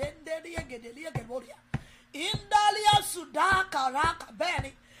ṣe déndé ní egedeli egeboria. Indalia sudaka raka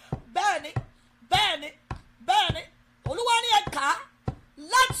bẹ́ẹ̀ni bẹ́ẹ̀ni bẹ́ẹ̀ni bẹ́ẹ̀ni. Olúwa ní ẹ̀ka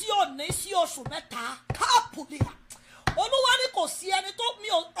láti òní sí oṣù mẹ́ta káàpùlìyà. Olúwa ní kò sí ẹni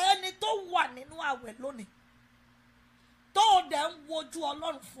tó wà nínú àwẹ̀ lónìí tó dẹ̀ ń wojú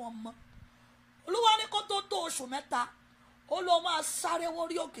Ọlọ́run fún ọmọ. Olúwa ní kó tó oṣù mẹ́ta ó lọ máa sáré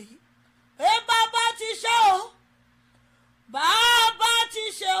wórí òkè yìí. Bàbá ti ṣe o. Bàbá ti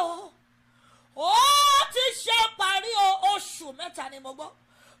ṣe o. Ó ti ṣe parí oṣù mẹ́ta ni mo gbọ́.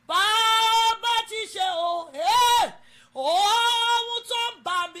 Bàbá ti ṣe o. Ohun tó ń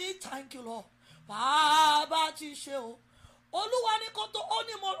bá mi thank you Lord. Bàbá ti ṣe o. Olúwa ní kó tó ó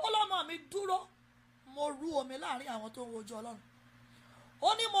ní ọlọ́mọ mi dúró. Mo rú omi láàrin àwọn tó ń wojú Ọlọ́run. Ó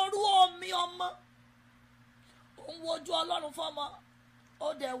ní mo rú omi ọmọ. Ó ń wojú Ọlọ́run fọ́mọ. Ó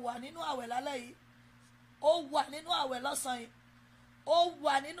dẹ̀ wà nínú àwẹ̀ lálẹ́ yìí. Ó wà nínú àwẹ̀ lọ́sàn yìí. Ó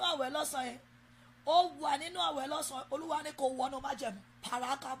wà nínú àwẹ̀ lọ́sàn yìí. Ó wà nínú àwẹ̀ lọ́sàn. Olúwa ní kò wọnú májẹ̀mú.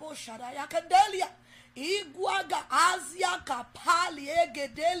 Parakabo ṣàdáyà kẹ́ndẹ́lìà. Iguaga azia kapali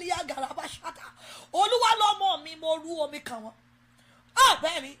egedelia garabashata. Olúwa lọ́mọ mi mo rú omi kan wọn.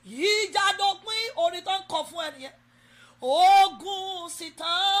 Bẹ́ẹ̀ni ìjà dópin orin tó ń kọ fún ẹnìyẹn. Ogun sì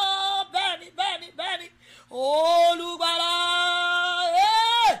tán bẹ́ẹ̀ni olùgbàlà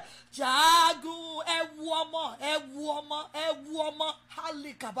jagun ẹwu ọmọ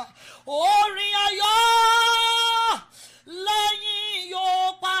halikaba orin ayọ̀ lẹ́yìn yóò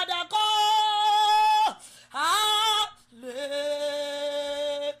padà kọ́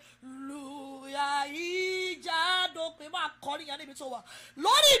hallelujah. Ìjà dópin máa kọrin yẹn níbi tó wà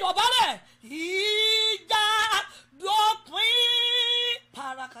lórí ìdọ̀bálẹ̀. Ìjà dópin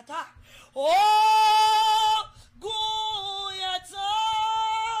parakata ogun yẹn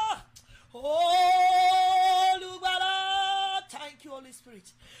tán olùgbàlà. Thank you Holy Spirit.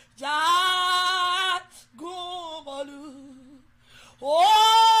 Jagun mọ́lú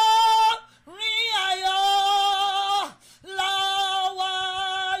orin ayọ̀ làwa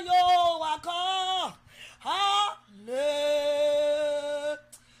yóò wá kọ́.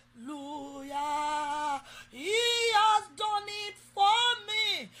 Hallelujah. He has done it for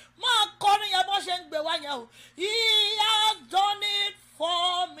me. Máa kọrin yẹn bó ṣe ń gbé wá yẹn o. He has done it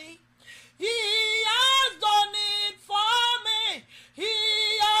for me. He has done it for me. He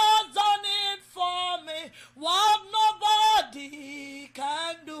has done it for me. What nobody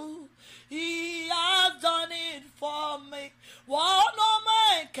can do. He has done it for me. What no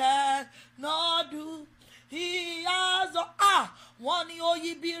man can not do. He has wọ́n ní ó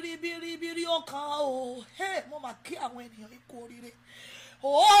yí bíríbíríbírí ó kan o. Mo máa kí àwọn ènìyàn ikú oríire.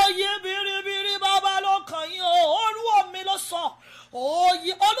 Ó yí bíríbírí bàbá ló kàn yín o. Olúwa mi ló sọ. Ó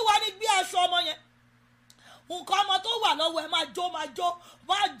yí Olúwa ní gbé aṣọ ọmọ yẹn. Nǹkan ọmọ tó wà lọ́wọ́ ẹ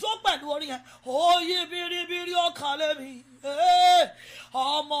máa jó pẹ̀lú pẹ̀lú orin yẹn oyí biribiri ọkàn lèmi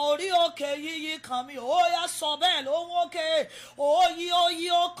ọmọ orí òkè yíyí kan mi ó yá sọ bẹ́ẹ̀ lóhùn òkè oyí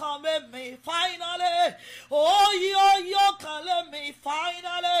ọkàn lèmi finally oyí ọkàn lèmi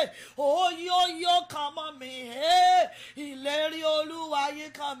finally oyí ọkàn mọ́ mi ìlérí olúwa yí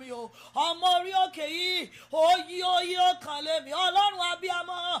kan mi o ọmọ orí òkè yìí oyí ọkàn lèmi ọlọ́run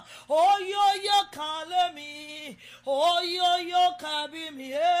abiyamọ oyí ọkàn lèmi oyí ọkàn bí mi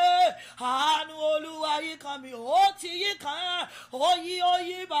àánú olúwa yí kan mi ó ti yí kan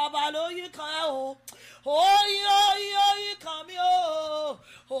oyí bàbá ló yí kan o oyí kan mi o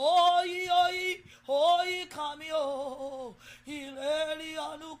oyí kan mi o ìlérí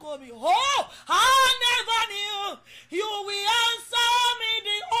ọ̀nù kò mi o I never knew you will answer me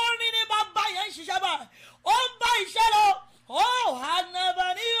the only ní bàbá yẹn ń ṣiṣẹ́ báyìí ó ń bá iṣẹ́ lọ I never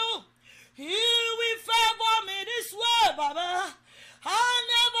knew he will favour me this way bàbá I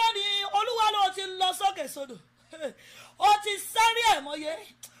never knew olúwa ló ti lọ sókè sódò ó ti sáré ẹ̀mọ́yé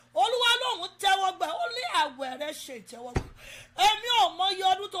olúwa lòun tẹ́wọ́ gbà ó lé àwẹ̀ rẹ̀ ṣe ìtẹ́wọ́gbà èmi ò mọyì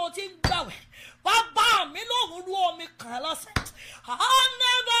ọdún tó ti ń gbàwẹ̀ bàbá mi lòun rú omi kàn lọ́sẹ̀ I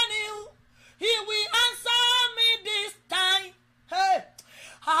never knew he will answer me this time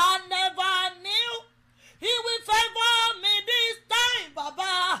I never knew he will favour me this time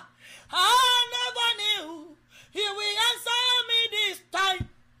bàbá I never knew he will answer me this time.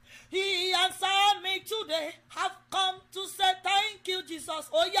 He answered me today. I've come to say thank you, Jesus.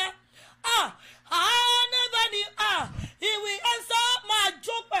 Oh yeah. I never knew. He will answer my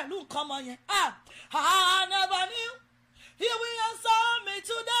joke. Come on, yeah. I never knew. He will answer me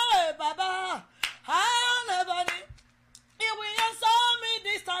today, Baba. I never knew. He will answer me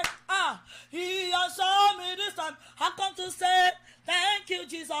this time. He answered me this time. I come to say thank you,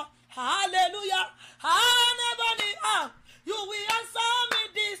 Jesus. Hallelujah. I never knew. You will answer me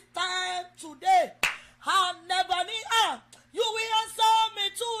this time today. I never knew. You will answer me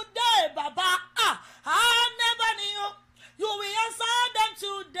today, Baba. I never knew. You will answer them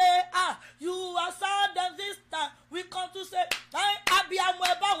today. You answer them this time. We come to say, I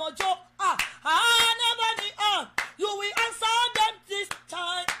never knew. You will answer them this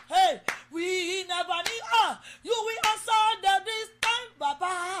time. Hey, we never knew. You will answer them this time,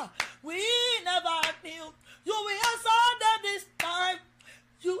 Baba. We never knew. You will answer them this time.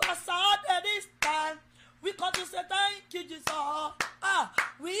 You answered them this time. We come to say thank you, Jesus.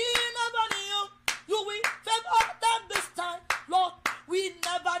 We never knew. You will favor them this time, Lord. We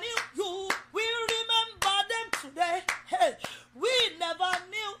never knew. You will remember them today. Hey, we never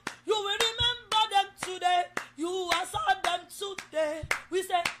knew. You will remember them today. You answered them today. We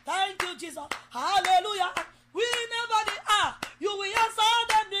say thank you, Jesus. Hallelujah. We never knew. You will answer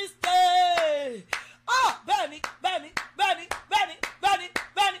them this day. Benny.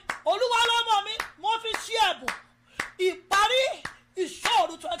 Olúwa lọ́mọ mi, mo fi ṣí ẹ̀bùn. Ìparí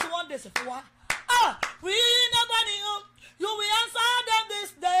ìṣòro 21 days fún wa. We never knew. You will answer them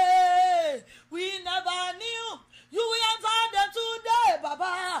this day. We never knew. You will answer them today,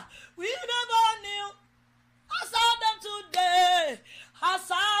 Baba. We never knew. Answer them today.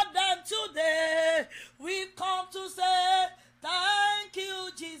 Answer them today. We come to say thank you,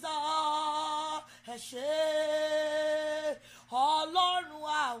 Jesus. Ẹ ṣé Ọlọ́run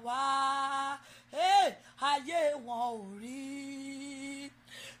àwa, ayé wọn ò rí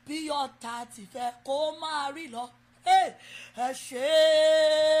bí ọ̀tá ti fẹ́ kó máa rí lọ. Ẹ ṣé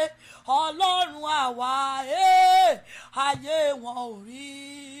Ọlọ́run àwa, ayé wọn ò rí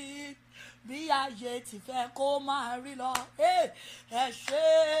bí ayé ti fẹ́ kó máa rí lọ. Ẹ ṣé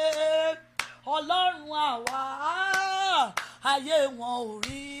Ọlọ́run àwa, ayé wọn ò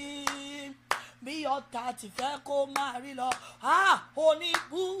rí bí ọ̀tá ti fẹ́ kó máa rí lọ.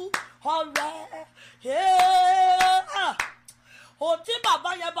 Oníbú ọ̀rẹ́ tí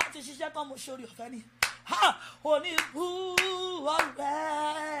bàbá yẹn bá ti ṣiṣẹ́ tán mo ṣorí ọ̀fẹ́ ni. Oníbú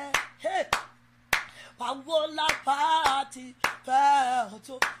ọ̀rẹ́ báwo la bá ti fẹ́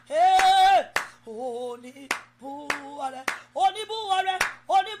ọ̀tún. Oníbú ọ̀rẹ́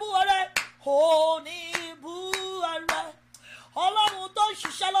Ọlọ́run tó ń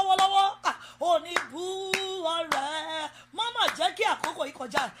ṣiṣẹ́ lọ́wọ́lọ́wọ́ oníbú ọ̀rẹ́ mama jẹ́ kí àkókò yìí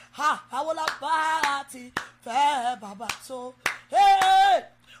kọjá àwọn lábá ti fẹ́ bàbá tó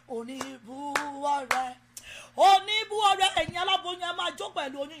oníbú ọ̀rẹ́ ẹ̀yin aláboyún ẹ máa jó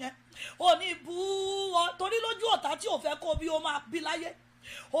pẹ̀lú oyún yẹn oníbú torí lójú ọ̀tá tí ò fẹ́ kó bí ó máa bí láyé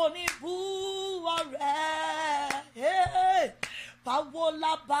oníbú ọ̀rẹ́ báwo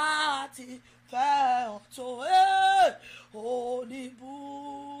lábá ti fẹ́ ọ̀tọ̀ oníbú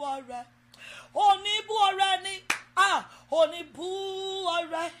ọ̀rẹ́ ni oníbú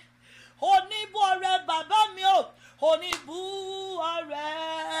ọ̀rẹ́ oníbú ọ̀rẹ́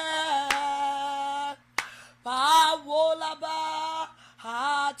báwo la bá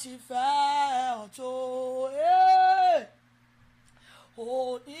àti fẹ́ ọ̀tọ̀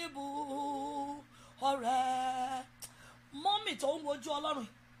oníbú ọ̀rẹ́. Mọ́mì tó ń wojú Ọlọ́run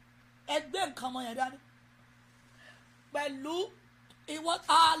ẹgbẹ́ nǹkan ọmọ yẹn dání pẹ̀lú ìwọ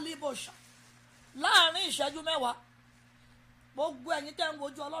alibosha láàrin ìṣẹ́jú mẹ́wàá. Gbogbo ẹ̀yin tẹ́ ń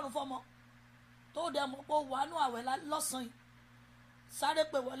wojú Ọlọ́run fọ́mọ tó dẹ̀ mọ́ pé wà nú àwẹ̀ lọ́sàn-án yìí sáré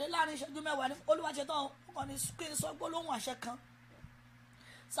pè wọlé láàrin ìṣẹ́jú mẹ́wàá ní Olúwa ṣe tán ọkàn ní kí n sọ gbólóhùn àṣẹ kan.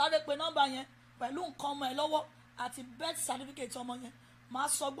 Sáré pè nọ́mbà yẹn pẹ̀lú nǹkan ọmọ ẹ lọ́wọ́ àti birth certificate ọmọ yẹn. Máa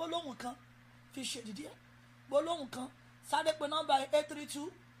sọ gbólóhùn kan fi ṣèdìdí ẹ̀. Gbólóhùn kan sáré pè nọ́mbà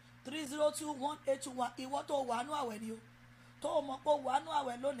 832-302-1821. Ìwọ tó wà nú àwẹ̀ ni o tó mọ̀ pé wà nú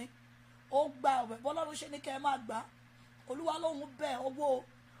àwẹ̀ lónìí ó gba àwẹ̀ bọ́lọ́run ṣe ní kẹ́ ẹ máa gbà á. Olúwa lóhun bẹ́ẹ̀ owó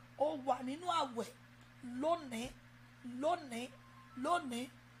ó wà nínú àwẹ̀ lónìí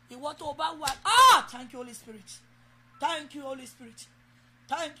ìwọ tó bá wà thank you Holy Spirit, thank you Holy Spirit,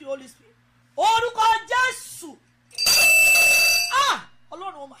 thank you Holy Spirit. Orúkọ Jésù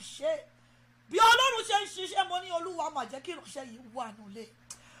Ọlọ́run ó mà ṣe bí Ọlọ́run ṣe ń ṣiṣẹ́ mo ní Olúwa mà jẹ́ kí ìránṣẹ́ yìí wà nílé.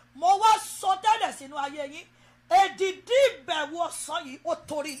 Mo wá sọ tẹ́lẹ̀ sínú ayé yín èdìdí ìbẹ̀wò ọ̀sán yìí ó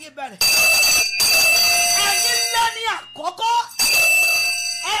torí yín bẹ̀rẹ̀. Ẹ̀yin lẹ́ni àkọ́kọ́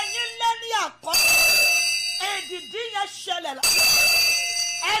èdìdí yẹn ṣẹlẹ̀ la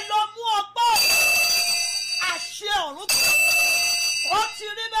ẹ lọ mú ọgbọ́n àṣẹ ọ̀run ó ti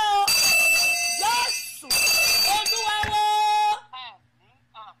rí bẹ́ẹ̀ o Jésù Olúwa wa.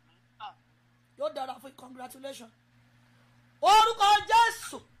 Yóò dára fún congratulations. Orúkọ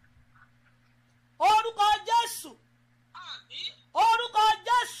Jésù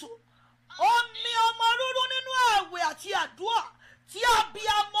omi ọmọ rúrú nínú àwẹ̀ àti àdúrà tí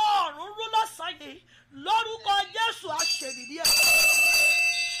abiyamọ ọ̀run rú lọ́sàn-án yìí lórúkọ Jésù àṣẹdìdí ẹ̀.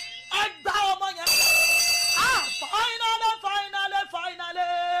 Ẹ gba ọmọ yẹn.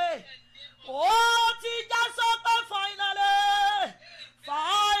 Finally. Ó ti já sọ́pẹ́ finally.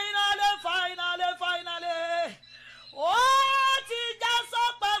 Ó ti já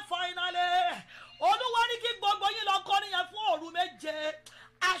sọ́pẹ́ finally. Olúwa ní kí gbogbo yín lọ kọrin yẹn fún òru méje.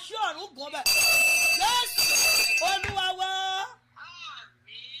 Àṣẹ ọ̀run gùn bẹ́ẹ̀. Jésù Olúwa wa.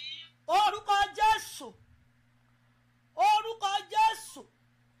 Orúkọ Jésù.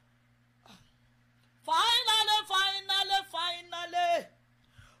 Finally.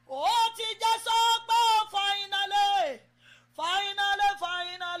 Ó ti já sọ́pẹ́ finally.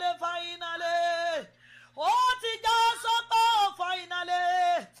 Ó ti já sọ́pẹ́ finally.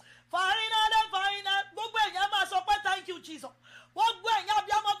 Gbogbo èèyàn máa sọ pé thank you Jesus. Gbogbo èèyàn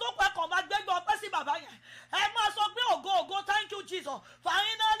abiyamọ tó pẹ́ kàn máa gbégbé ọpẹ́ sí bàbá yẹn. Ẹ máa sọ pé ògo thank you Jesus.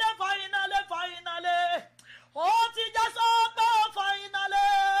 Finally. Ó ti já sọ́pẹ́ finally.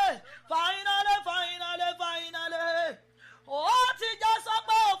 Ó ti já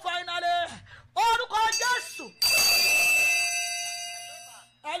sọ́pẹ́ finally. Orúkọ Jésù.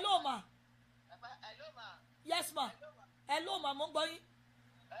 Hello ma. Yes ma. Hello ma, mo ń gbọ́ yín.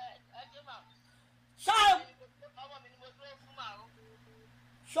 Ṣáà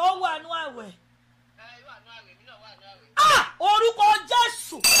ṣó wà nú àwẹ̀. Orúkọ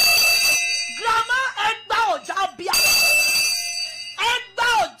Jésù. Grandma ẹgbà ọjà bíà. Ẹgbà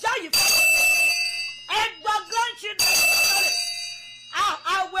ọjà yìí fún. Ẹgbà grandchildren.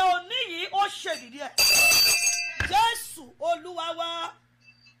 Àwẹ̀ òní yìí ó ṣèdìdí ẹ̀. Jésù Olúwa wa.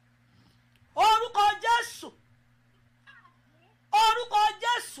 Orúkọ Jésù.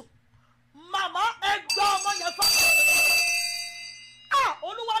 Màmá ẹgbà ọmọ yẹn fún.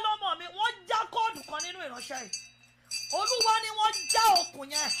 Olúwa lọ́mọ mi wọ́n já kóòdù kan nínú ìránṣẹ́ yìí. Olúwa ni wọ́n já okùn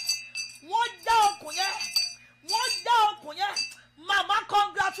yẹn. Màmá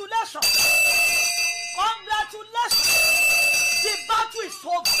congratulations. The battle is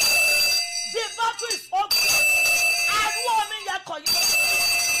over. Àánú omi yẹn kọ̀ yín.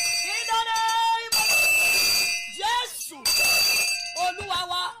 In the name of Jésù Olúwa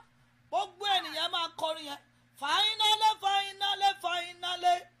wa. Gbogbo ènìyàn máa kọrin yẹn. Finally.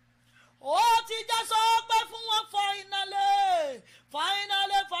 Ó ti já sọ́pẹ́ fún wọn finally.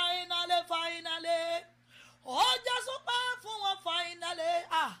 Ó já sọ́pẹ́ fún wọn finally.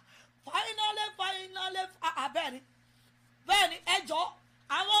 Bẹ́ẹ̀ni ẹjọ́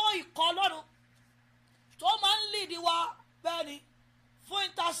àwọn ikọ̀ Ọlọ́run tó máa ń lead wa bẹ́ẹ̀ni fún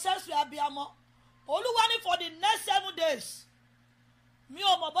intercessory abiyamọ. Olúwa ní for the next 7 days. Mi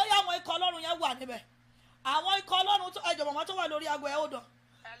ò mọ̀ bóyá àwọn ikọ̀ Ọlọ́run yẹn wà níbẹ̀. Àwọn ikọ̀ Ọlọ́run ẹjọ̀ mọ̀mọ́ tó wà lórí aago ẹ̀ ó dọ̀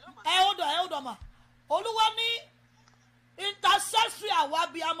mà. Olúwa ní intercessory àwọn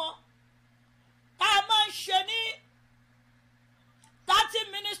abiyamọ tá a máa ń ṣe ní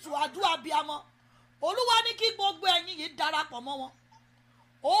ètò àdúrà abiyamọ olúwa ní kí gbogbo ẹ̀yin yìí darapọ̀ mọ́ wọn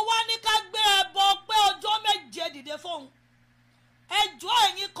ó wá ní ká gbé ẹbọ pé ọjọ́ méje dìde fóun ẹjọ́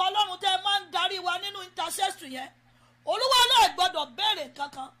ẹ̀yin kọ́ lọ́run tẹ́ ẹ máa ń darí wa nínú intercession yẹn olúwa náà gbọ́dọ̀ béèrè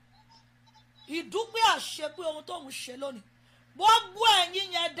kankan ìdúpẹ́ àṣepé ohun tóun ṣe lónìí gbogbo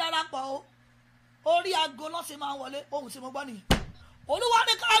ẹ̀yin yẹn darapọ̀ o orí aago lọ́sìn máa ń wọlé ohun tí mo gbọ́ nìyẹn olúwa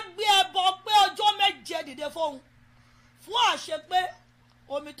ní ká gbé ẹbọ pé ọjọ́ méje dìde fóun fún àṣepé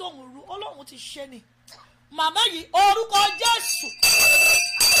omi tóun rú ọlọ́run ti ṣe ni màmá yìí orúkọ Jésù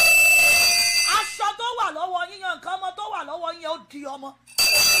aṣọ tó wà lọ́wọ́ yín yan nǹkan ọmọ tó wà lọ́wọ́ yín ó di ọmọ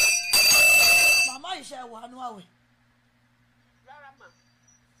màmá yìí ṣe wà nú àwẹ̀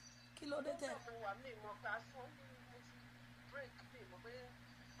kí ló dé tẹ̀.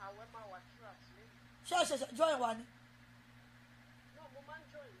 ṣe join wa ni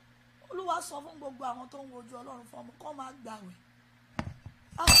olúwa sọ fún gbogbo àwọn tó ń wojú ọlọ́run fún ọmọ kọ́ máa gbàwẹ̀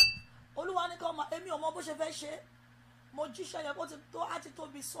olúwa ní kọ́ máa èmi ò mọ bó ṣe fẹ́ ṣe mo jíṣẹ́ yẹn bó ti tó á ti tó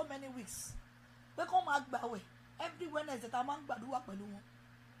bí so many weeks pé kọ́ máa gbàwẹ̀ every Wednesday tá a máa ń gbàdúrà pẹ̀lú wọn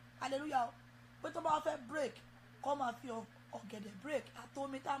hallelujah pé tó bá fẹ́ break kọ́ máa fi ọ̀gẹ̀dẹ̀ break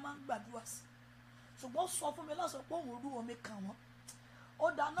àtomi tá a máa ń gbàdúrà sí ṣùgbọ́n sọ fún mi lọ́sọ̀ pé òun rú omi kàn wọ́n ó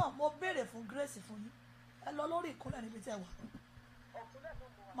dá náà mo béèrè fún grace fún yín ẹ lọ lórí ìkúnlẹ̀ níbi tẹ́ wà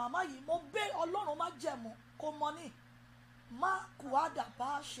màmá yìí mo bẹ̀ ọlọ́run má jẹ̀mú kó mọ ní má kùádà bá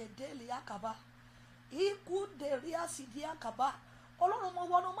ṣèdélé àkàbà ikú dèrè àsìdí àkàbà ọlọ́run mo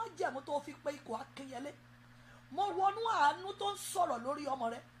wọnú má jẹ̀mú tó fi pé ikọ̀ Akínyẹlé mo wọnú àánú tó ń sọ̀rọ̀ lórí ọmọ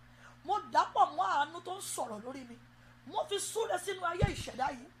rẹ mo dàpọ̀ mọ́ àánú tó ń sọ̀rọ̀ lórí mi mo fi súré sínú ayé ìṣẹ̀dá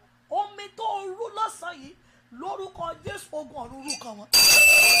yìí omi tó rú lọ́sàn-án yìí lórúkọ Jésù ogun ọ̀run rú kan wọn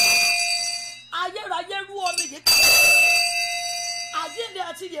ayérayé rú omi yìí kan àjíǹde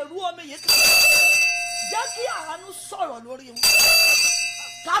àti ìyè rú omi yìí kan jẹ́ kí àánú sọ̀rọ̀ lórí wọn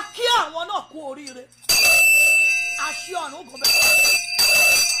ká kí àwọn náà kú oríire àṣẹ ọ̀run kò bẹ́ẹ̀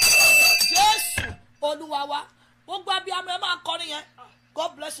Jésù Olúwa wa gbogbo abiyamọ ẹ máa kọrin yẹn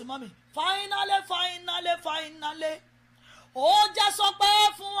God bless you mommy finally ó jẹ́ sọ pé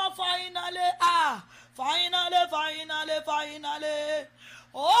fún wọn finally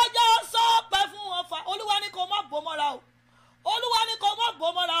ó jẹ́ sọ pé fún wọn Olúwa ní kó má bò mọ́ra o Olúwa ní kó má bò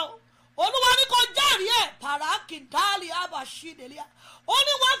mọ́ra o Olúwa ní kó jẹ́rìí ẹ̀ parakindali abashidelia ó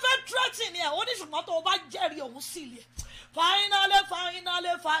ní wọ́n fẹ́ threatening ẹ̀ ó ní ṣùgbọ́n tó o bá jẹ́rìí òun sì lè finally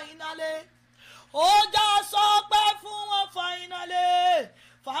ó jẹ́ sọ pé fún wọn finally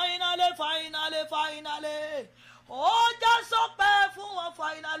ó jẹ́ sọ pé fún wọn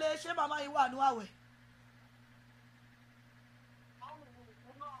finally ṣé màmá yìí wà ní àwẹ̀.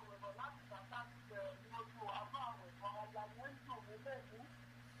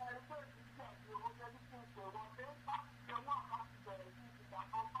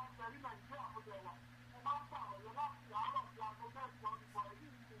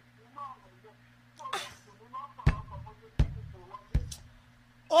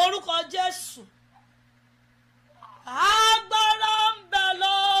 Orúkọ Jésù agbára ń bẹ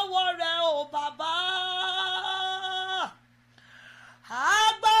lọ́wọ́ rẹ o bàbá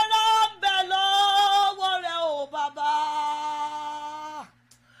agbára ń bẹ lọ́wọ́ rẹ o bàbá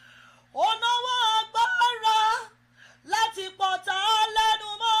ó náwó agbára láti pọ̀tà lẹ́nu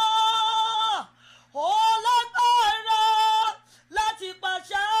mọ́ ó lágbára láti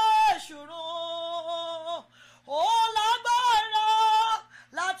pàṣẹ ìṣòro ó lágbára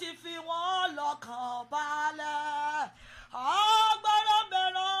láti fi wọ́n lọ́kàn balẹ̀ agbára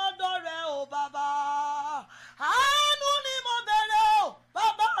bẹ̀rẹ̀ ọ̀dọ̀ rẹ̀ o bàbá àánú ni mo bẹ̀rẹ̀ o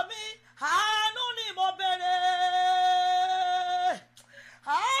bàbá mi àánú ni mo bẹ̀rẹ̀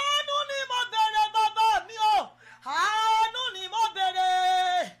àánú ni mo bẹ̀rẹ̀ bàbá mi o àánú ni mo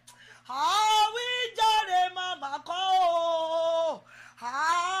bẹ̀rẹ̀ àwíjàre màmá kọ́ o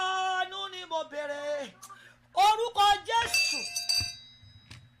àánú ni mo bẹ̀rẹ̀ orúkọ Jésù.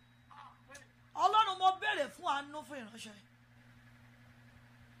 Ọlọ́run mo béèrè fún àánú fún ìránṣẹ́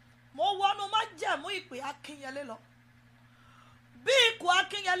mo wọnú májẹ̀mú ìpè Akínyẹlé lọ bí ikọ̀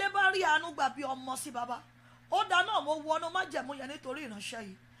Akínyẹlé bá rí àánú gbà bí ọmọ sí bàbá ó dáná mo wọnú májẹ̀mú yẹn nítorí ìránṣẹ́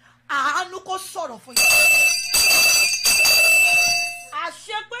yìí àánú kó sọ̀rọ̀ fún yín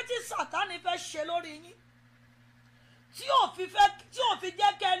àṣepé tí Sátánì fẹ́ ṣe lórí yín tí ò fi jẹ́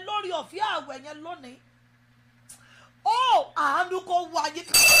kẹ́ lórí ọ̀fẹ́ àwẹ̀ yẹn lónìí ó àánú kó wáyé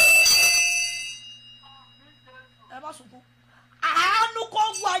kan ẹ má sunkún àánú kó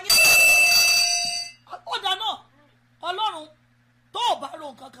wá yín ó dáná Ọlọ́run tó o bá ro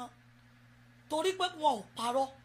nǹkan kan torí pé wọn ò parọ́